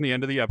are reaching the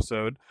end of the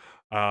episode.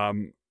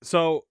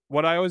 So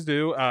what I always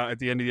do at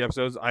the end of the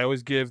episodes, I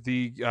always give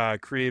the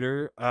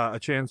creator a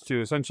chance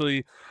to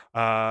essentially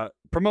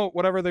promote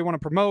whatever they want to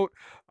promote.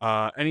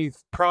 Any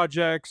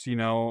projects,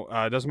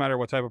 doesn't matter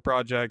what type of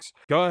projects.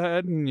 Go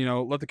ahead and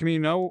let the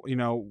community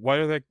know,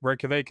 where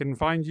they can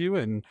find you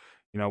and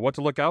what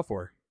to look out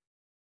for.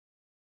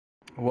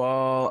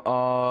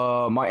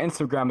 Well, my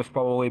Instagram is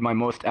probably my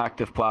most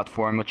active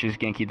platform, which is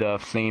Genki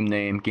Dev, same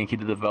name, Genki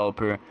the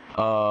developer.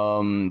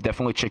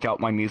 Definitely check out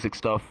my music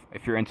stuff.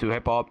 If you're into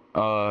hip hop,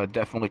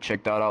 definitely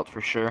check that out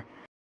for sure.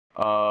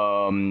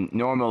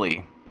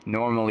 Normally,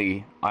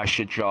 I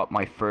should drop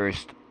my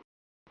first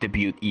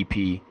debut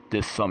EP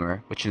this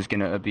summer, which is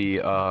gonna be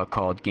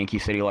called Genki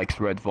City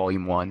Likes Red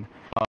Volume 1.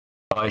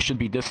 It should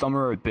be this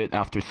summer or a bit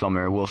after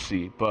summer, we'll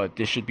see. But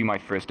this should be my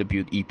first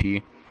debut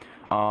EP.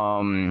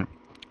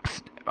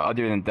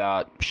 Other than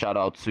that, shout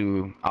out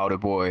to Outer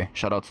Boy,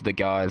 shout out to the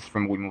guys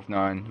from We Move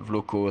 9,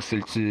 Vloko,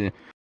 Silti,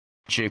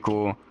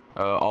 Chico,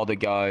 all the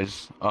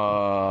guys,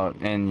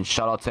 and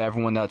shout out to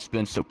everyone that's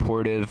been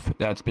supportive,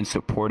 that's been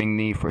supporting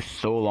me for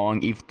so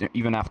long,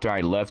 even after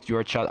I left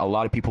VRChat. A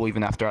lot of people,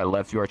 even after I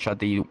left VRChat,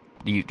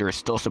 they're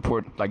still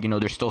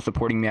they're still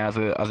supporting me as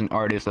an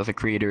artist, as a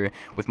creator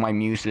with my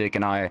music,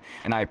 and I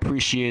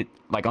appreciate,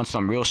 like, on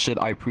some real shit,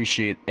 I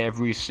appreciate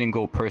every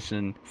single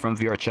person from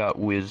VRChat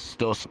who is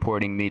still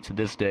supporting me to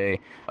this day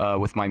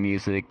with my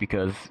music,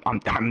 because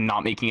I'm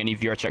not making any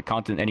VRChat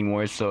content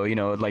anymore, so you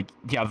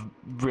have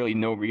really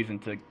no reason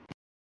to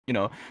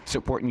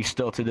support me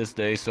still to this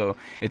day. So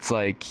it's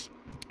like,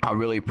 I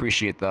really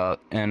appreciate that.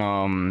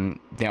 And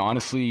yeah,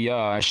 honestly,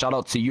 yeah, shout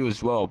out to you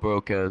as well, bro,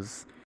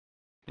 because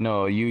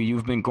No,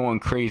 you've been going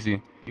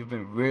crazy. You've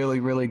been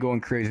really going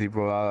crazy,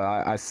 bro.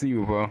 I see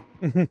you, bro.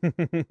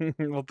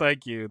 Well,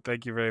 thank you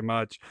very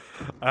much.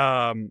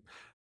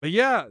 But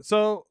yeah,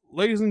 so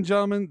ladies and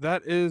gentlemen,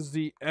 that is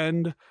the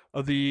end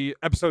of the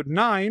episode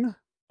 9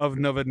 of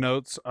Noved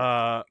Notes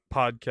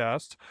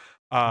podcast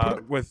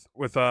with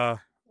Mr.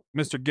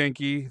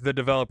 Genki, the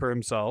developer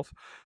himself.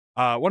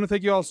 I want to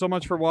thank you all so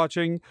much for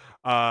watching.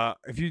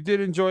 If you did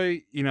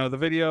enjoy, the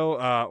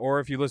video, or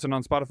if you listen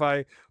on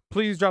Spotify,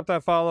 please drop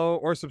that follow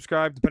or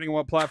subscribe, depending on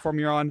what platform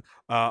you're on.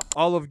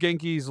 All of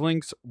Genki's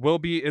links will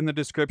be in the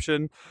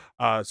description.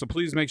 So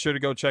please make sure to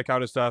go check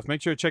out his stuff.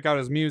 Make sure to check out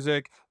his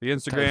music, the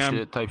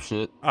Instagram. Type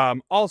shit.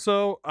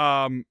 Also,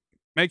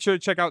 make sure to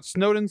check out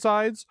Snowden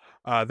Sides.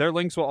 Their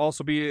links will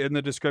also be in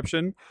the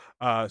description.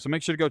 So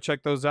make sure to go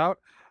check those out.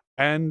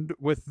 And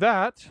with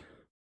that,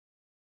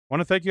 I want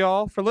to thank you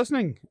all for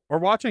listening or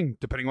watching,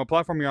 depending on what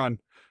platform you're on.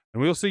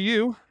 And we'll see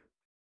you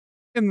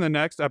in the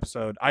next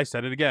episode. I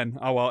said it again.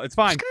 Oh, well, it's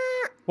fine.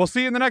 We'll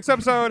see you in the next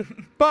episode.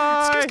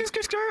 Bye.